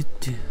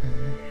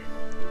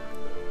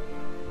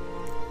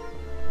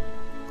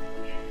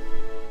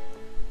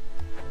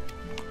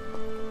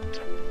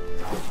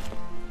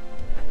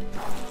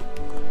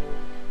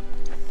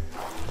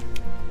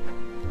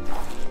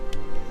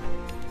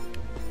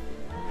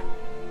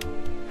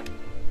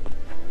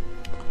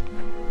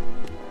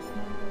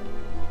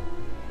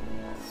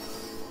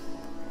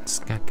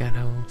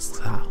 Scaccato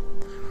style.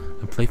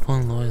 A playful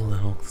and loyal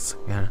little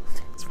scaccato.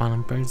 It's found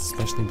on birds,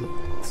 especially blue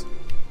ones.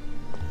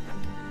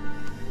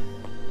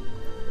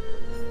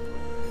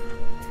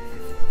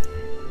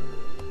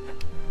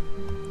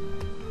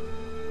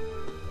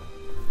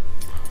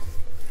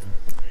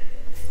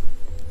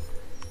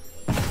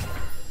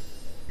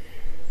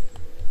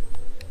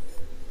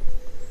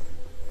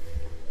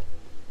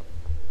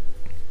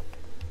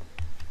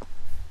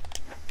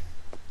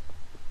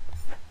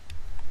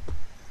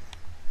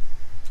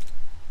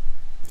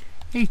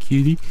 Hey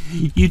cutie,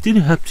 you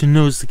didn't have to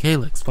notice the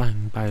calyx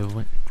flying by a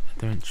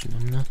wrench,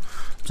 you know?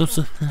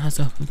 So has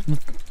a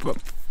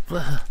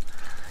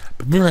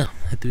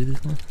I threw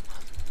this one.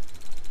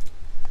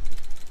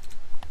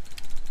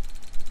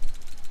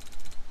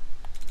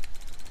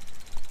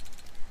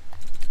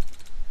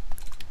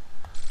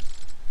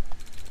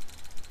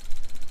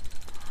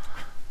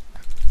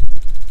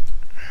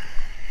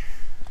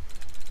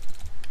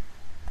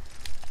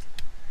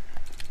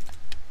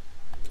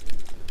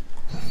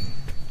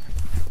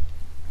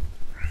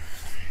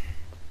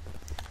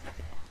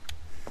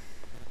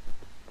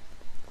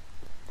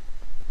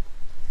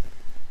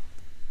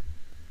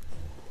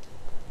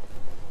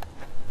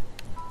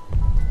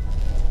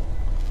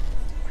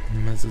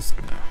 This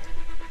now.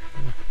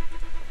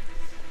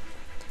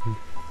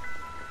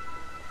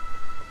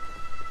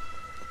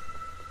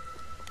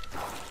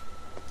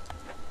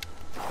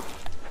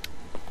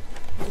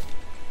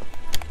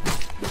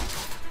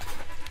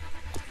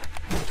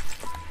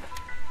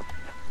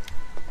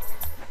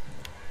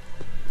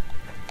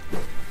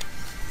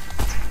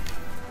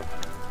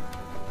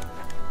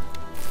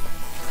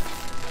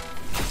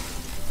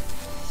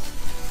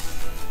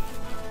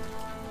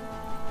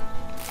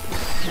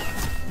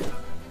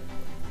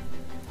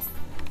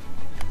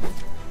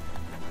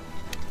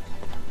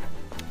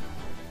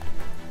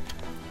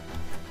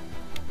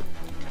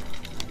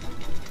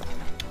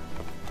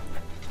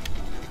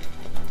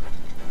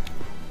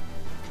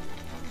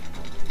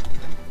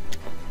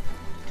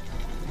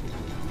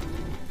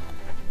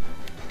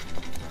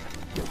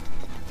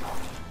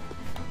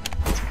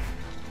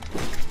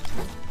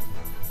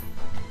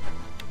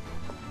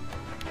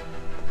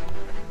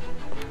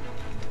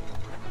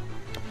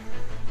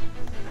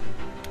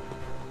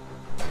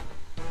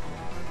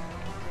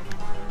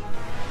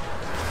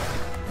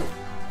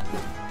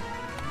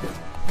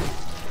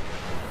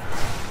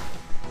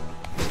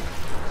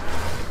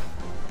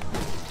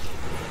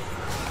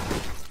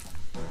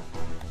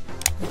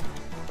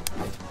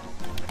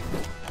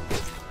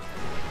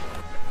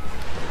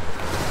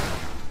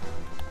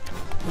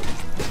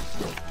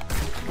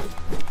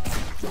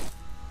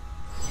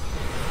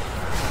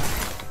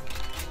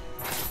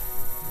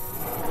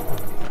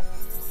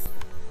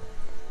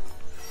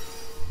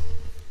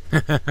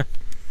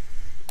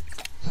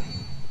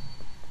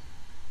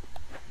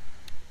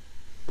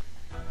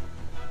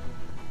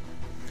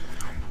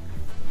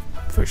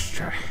 First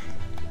try.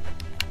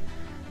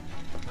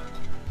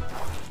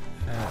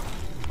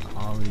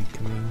 Already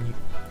convenient.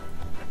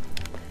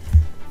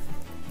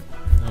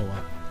 Oh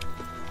well.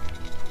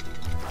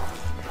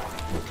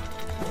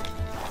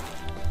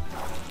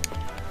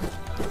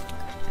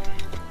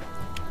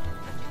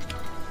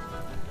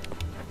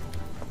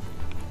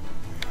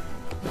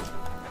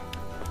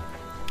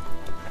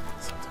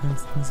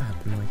 Sometimes things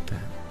happen like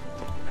that.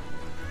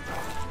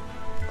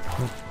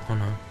 Oh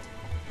no.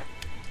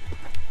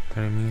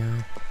 Better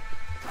meow.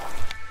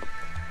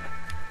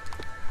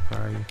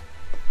 Where are you?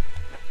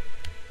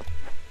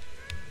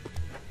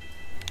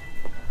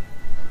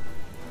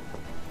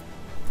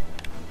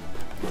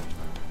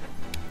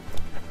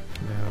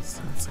 Yeah, it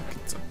sounds like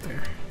it's up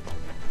there.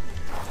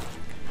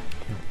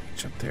 Can't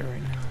reach up there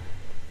right now.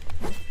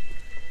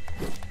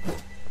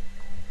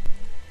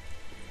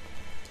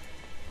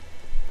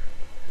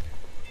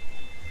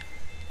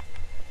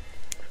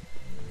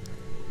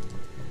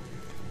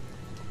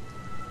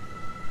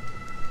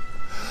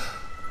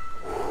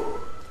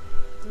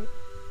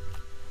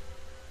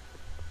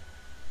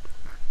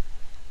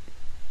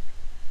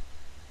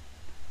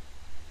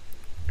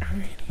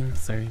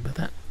 Sorry about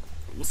that.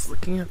 I was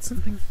looking at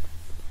something.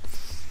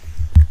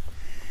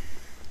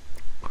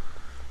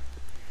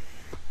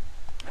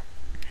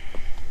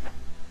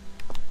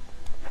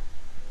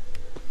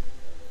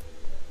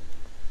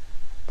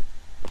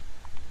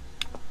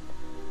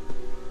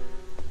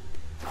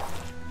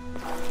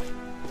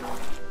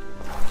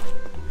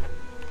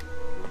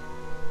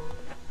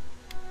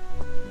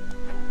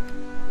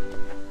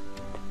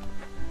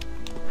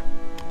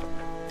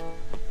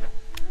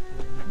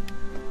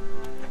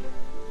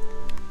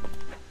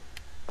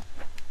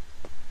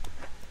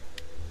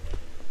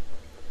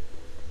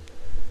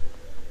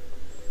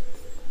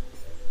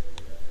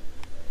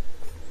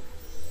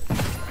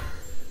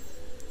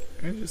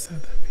 I just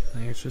had that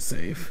feeling I should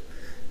save.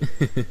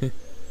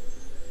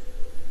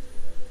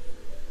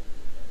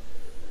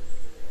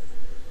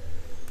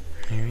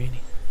 Alrighty.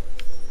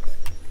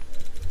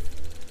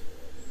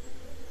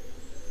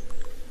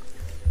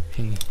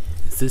 Hey,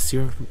 is this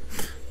your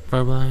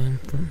Barbarian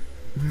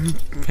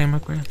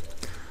Camera?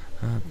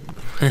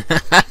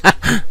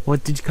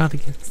 What did you call it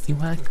again?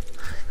 C-Wag?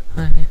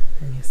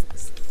 Yes.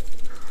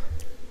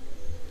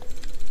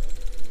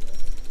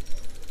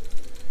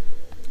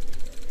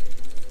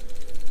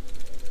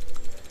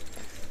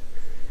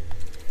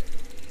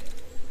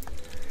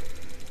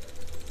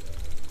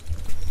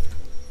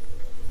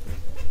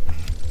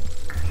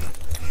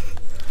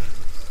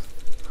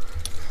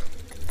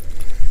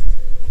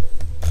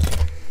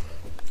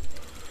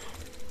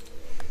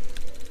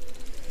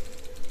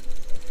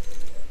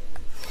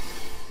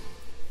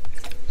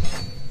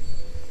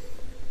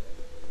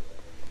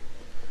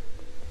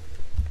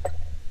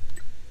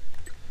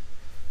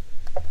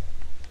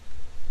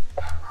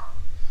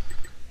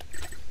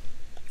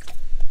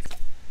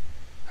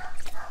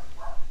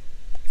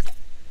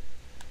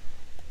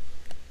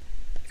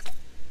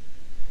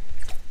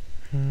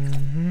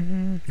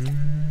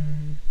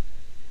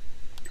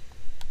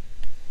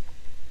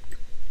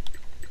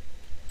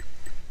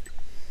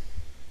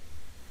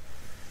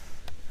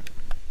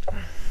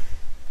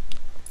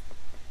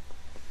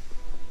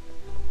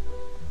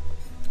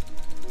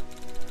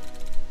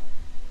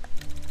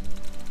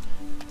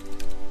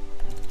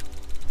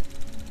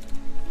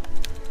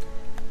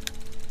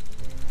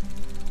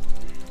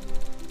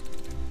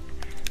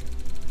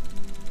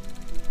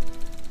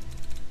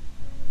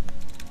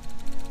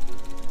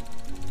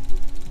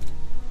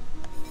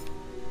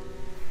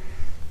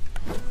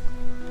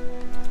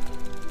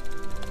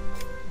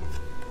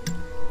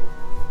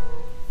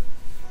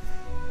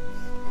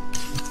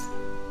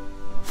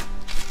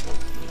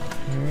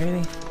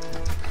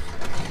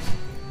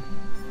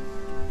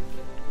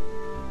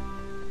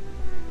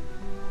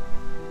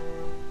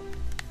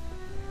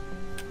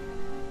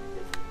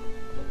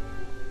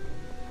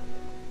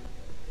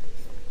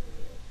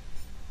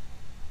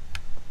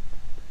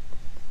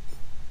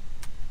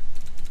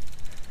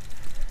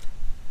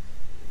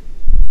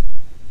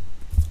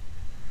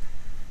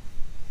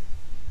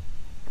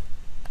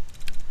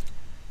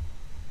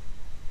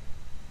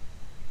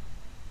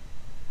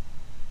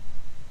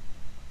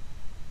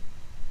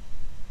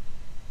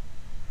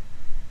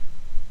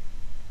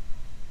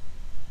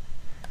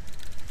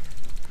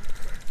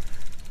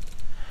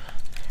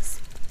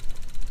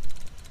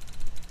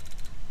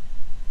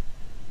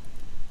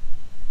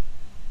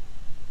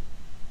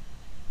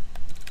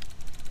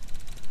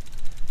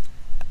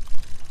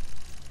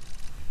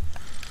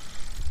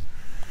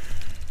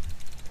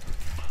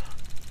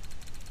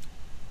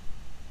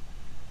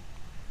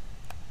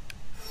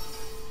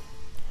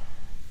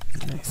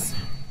 Nice.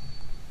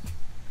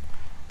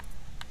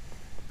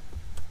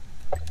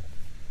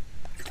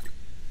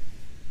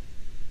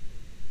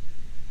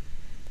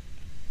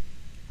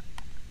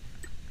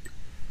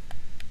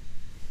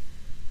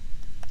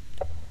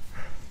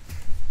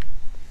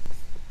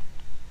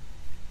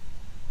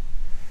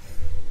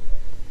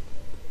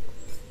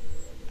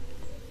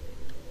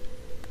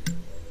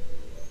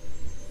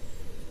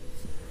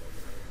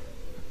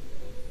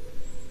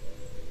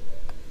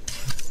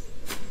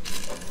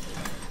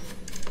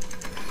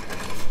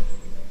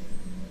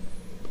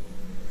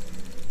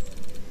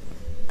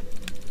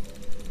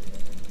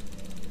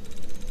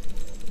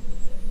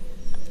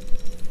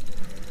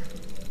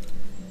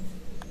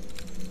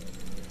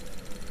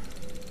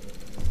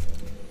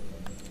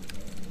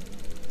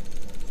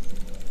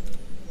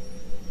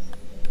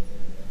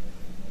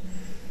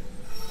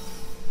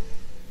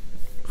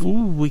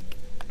 Ooh, we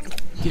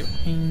get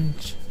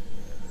range.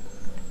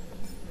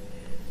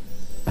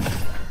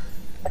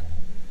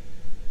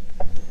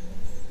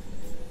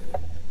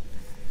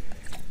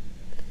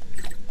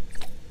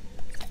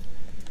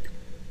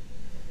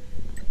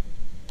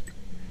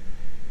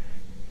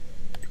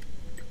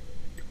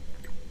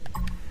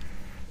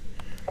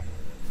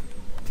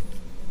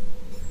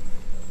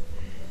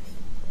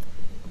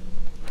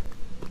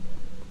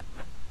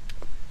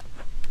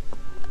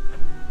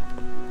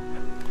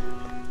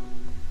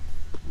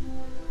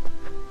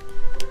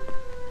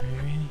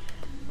 Alright.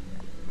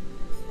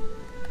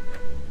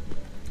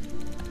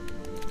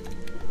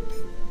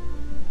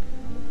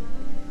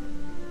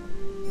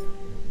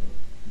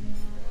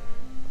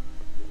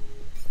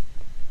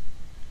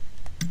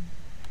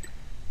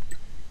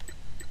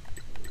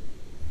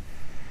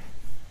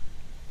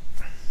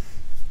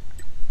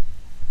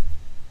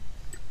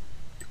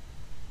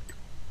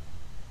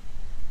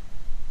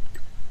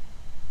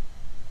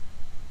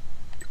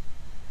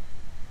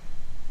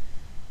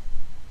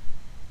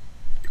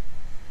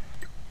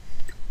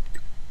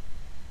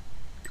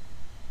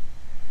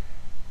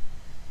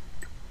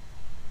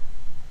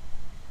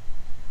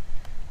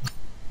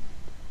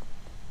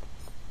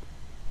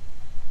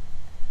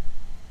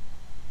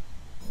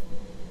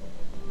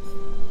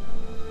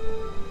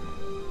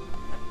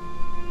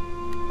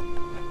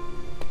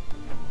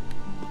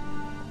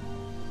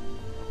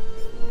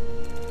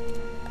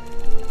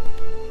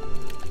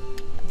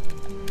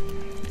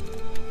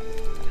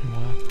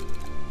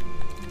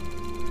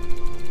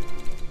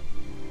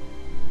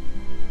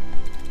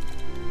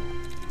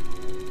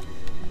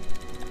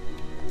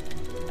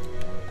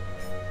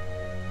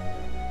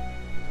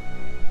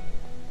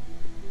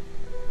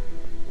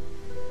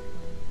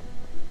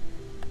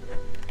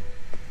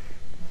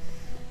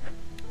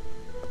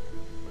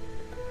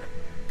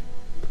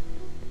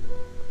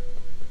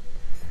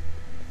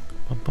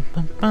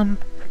 bum bum.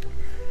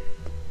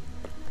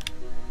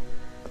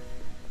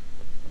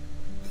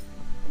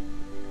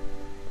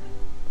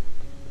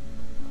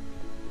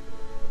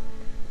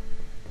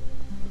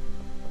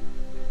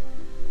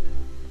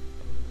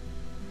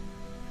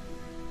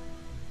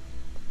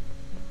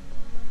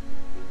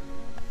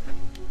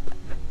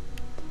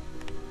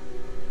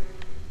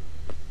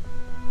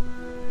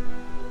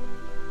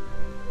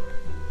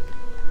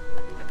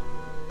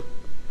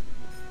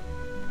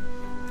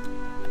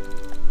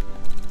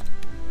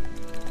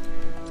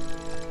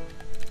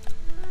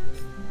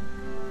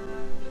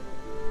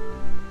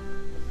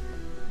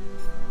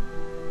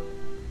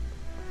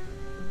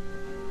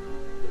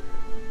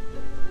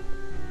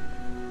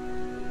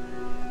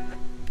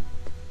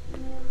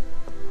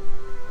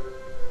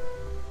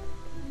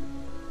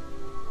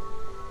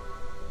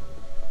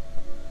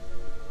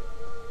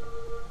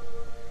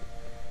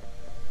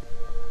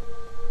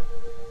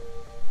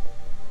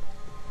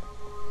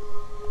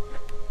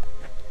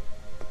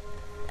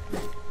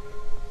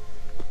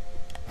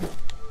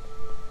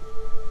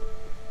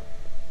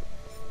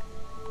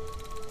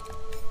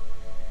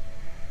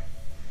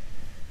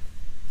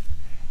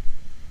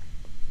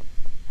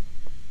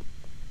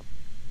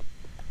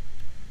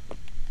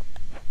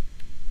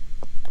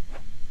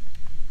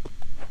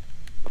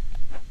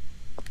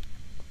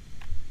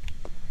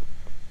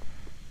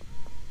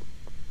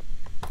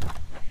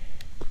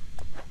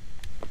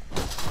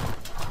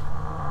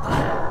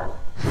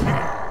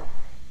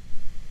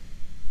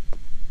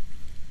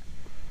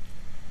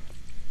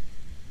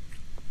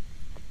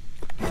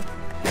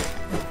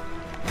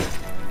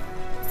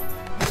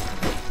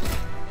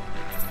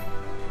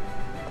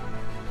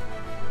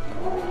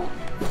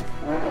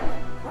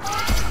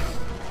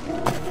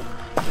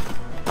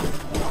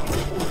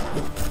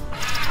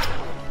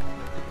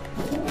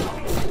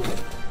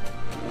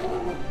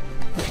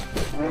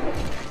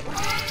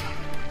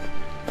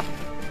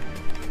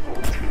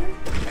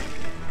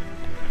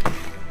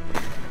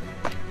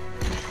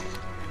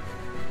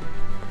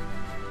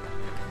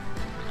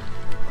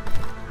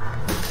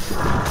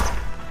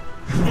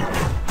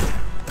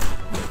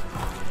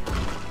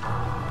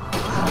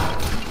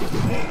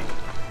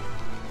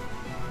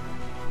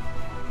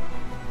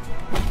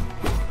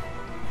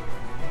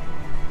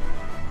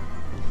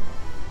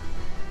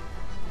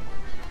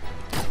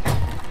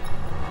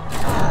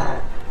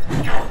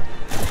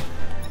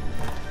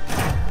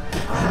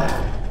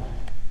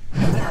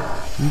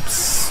 Oops.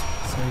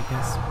 Sorry,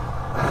 guys.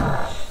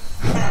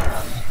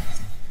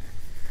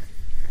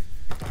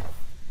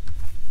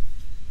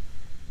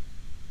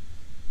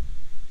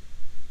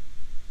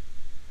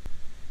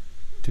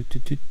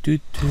 Do.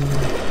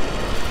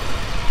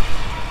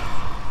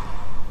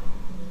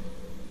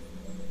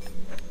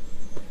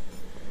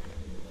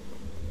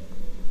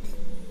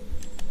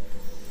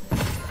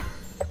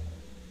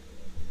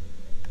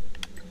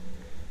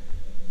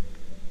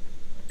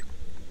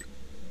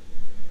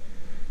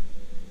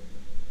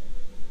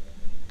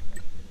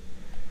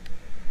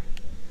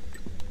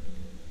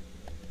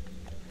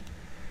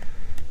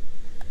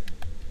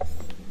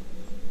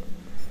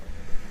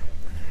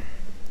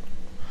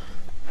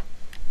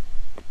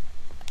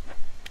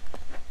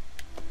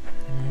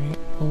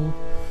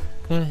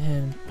 Go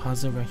ahead and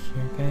pause it right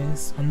here,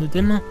 guys, on the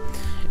demo.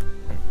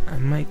 I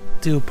might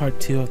do a part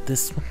 2 of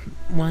this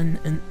one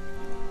and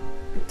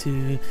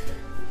to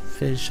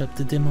finish up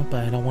the demo,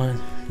 but I don't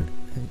want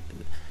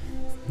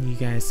you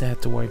guys to have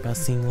to worry about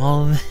seeing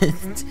all of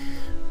it.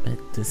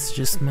 But this is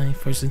just my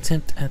first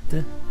attempt at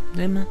the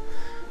demo.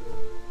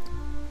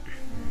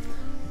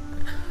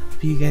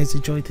 Hope you guys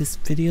enjoyed this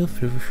video.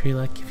 Feel free to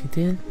like if you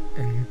did,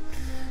 and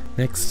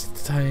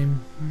next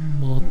time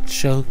we'll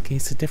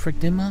showcase a different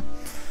demo.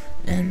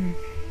 And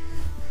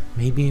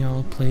maybe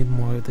I'll play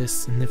more of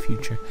this in the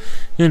future.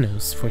 Who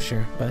knows for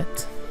sure,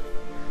 but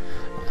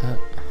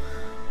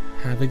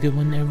have a good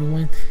one,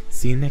 everyone.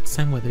 See you next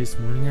time, whether it's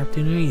morning,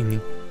 afternoon, or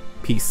evening.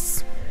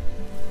 Peace.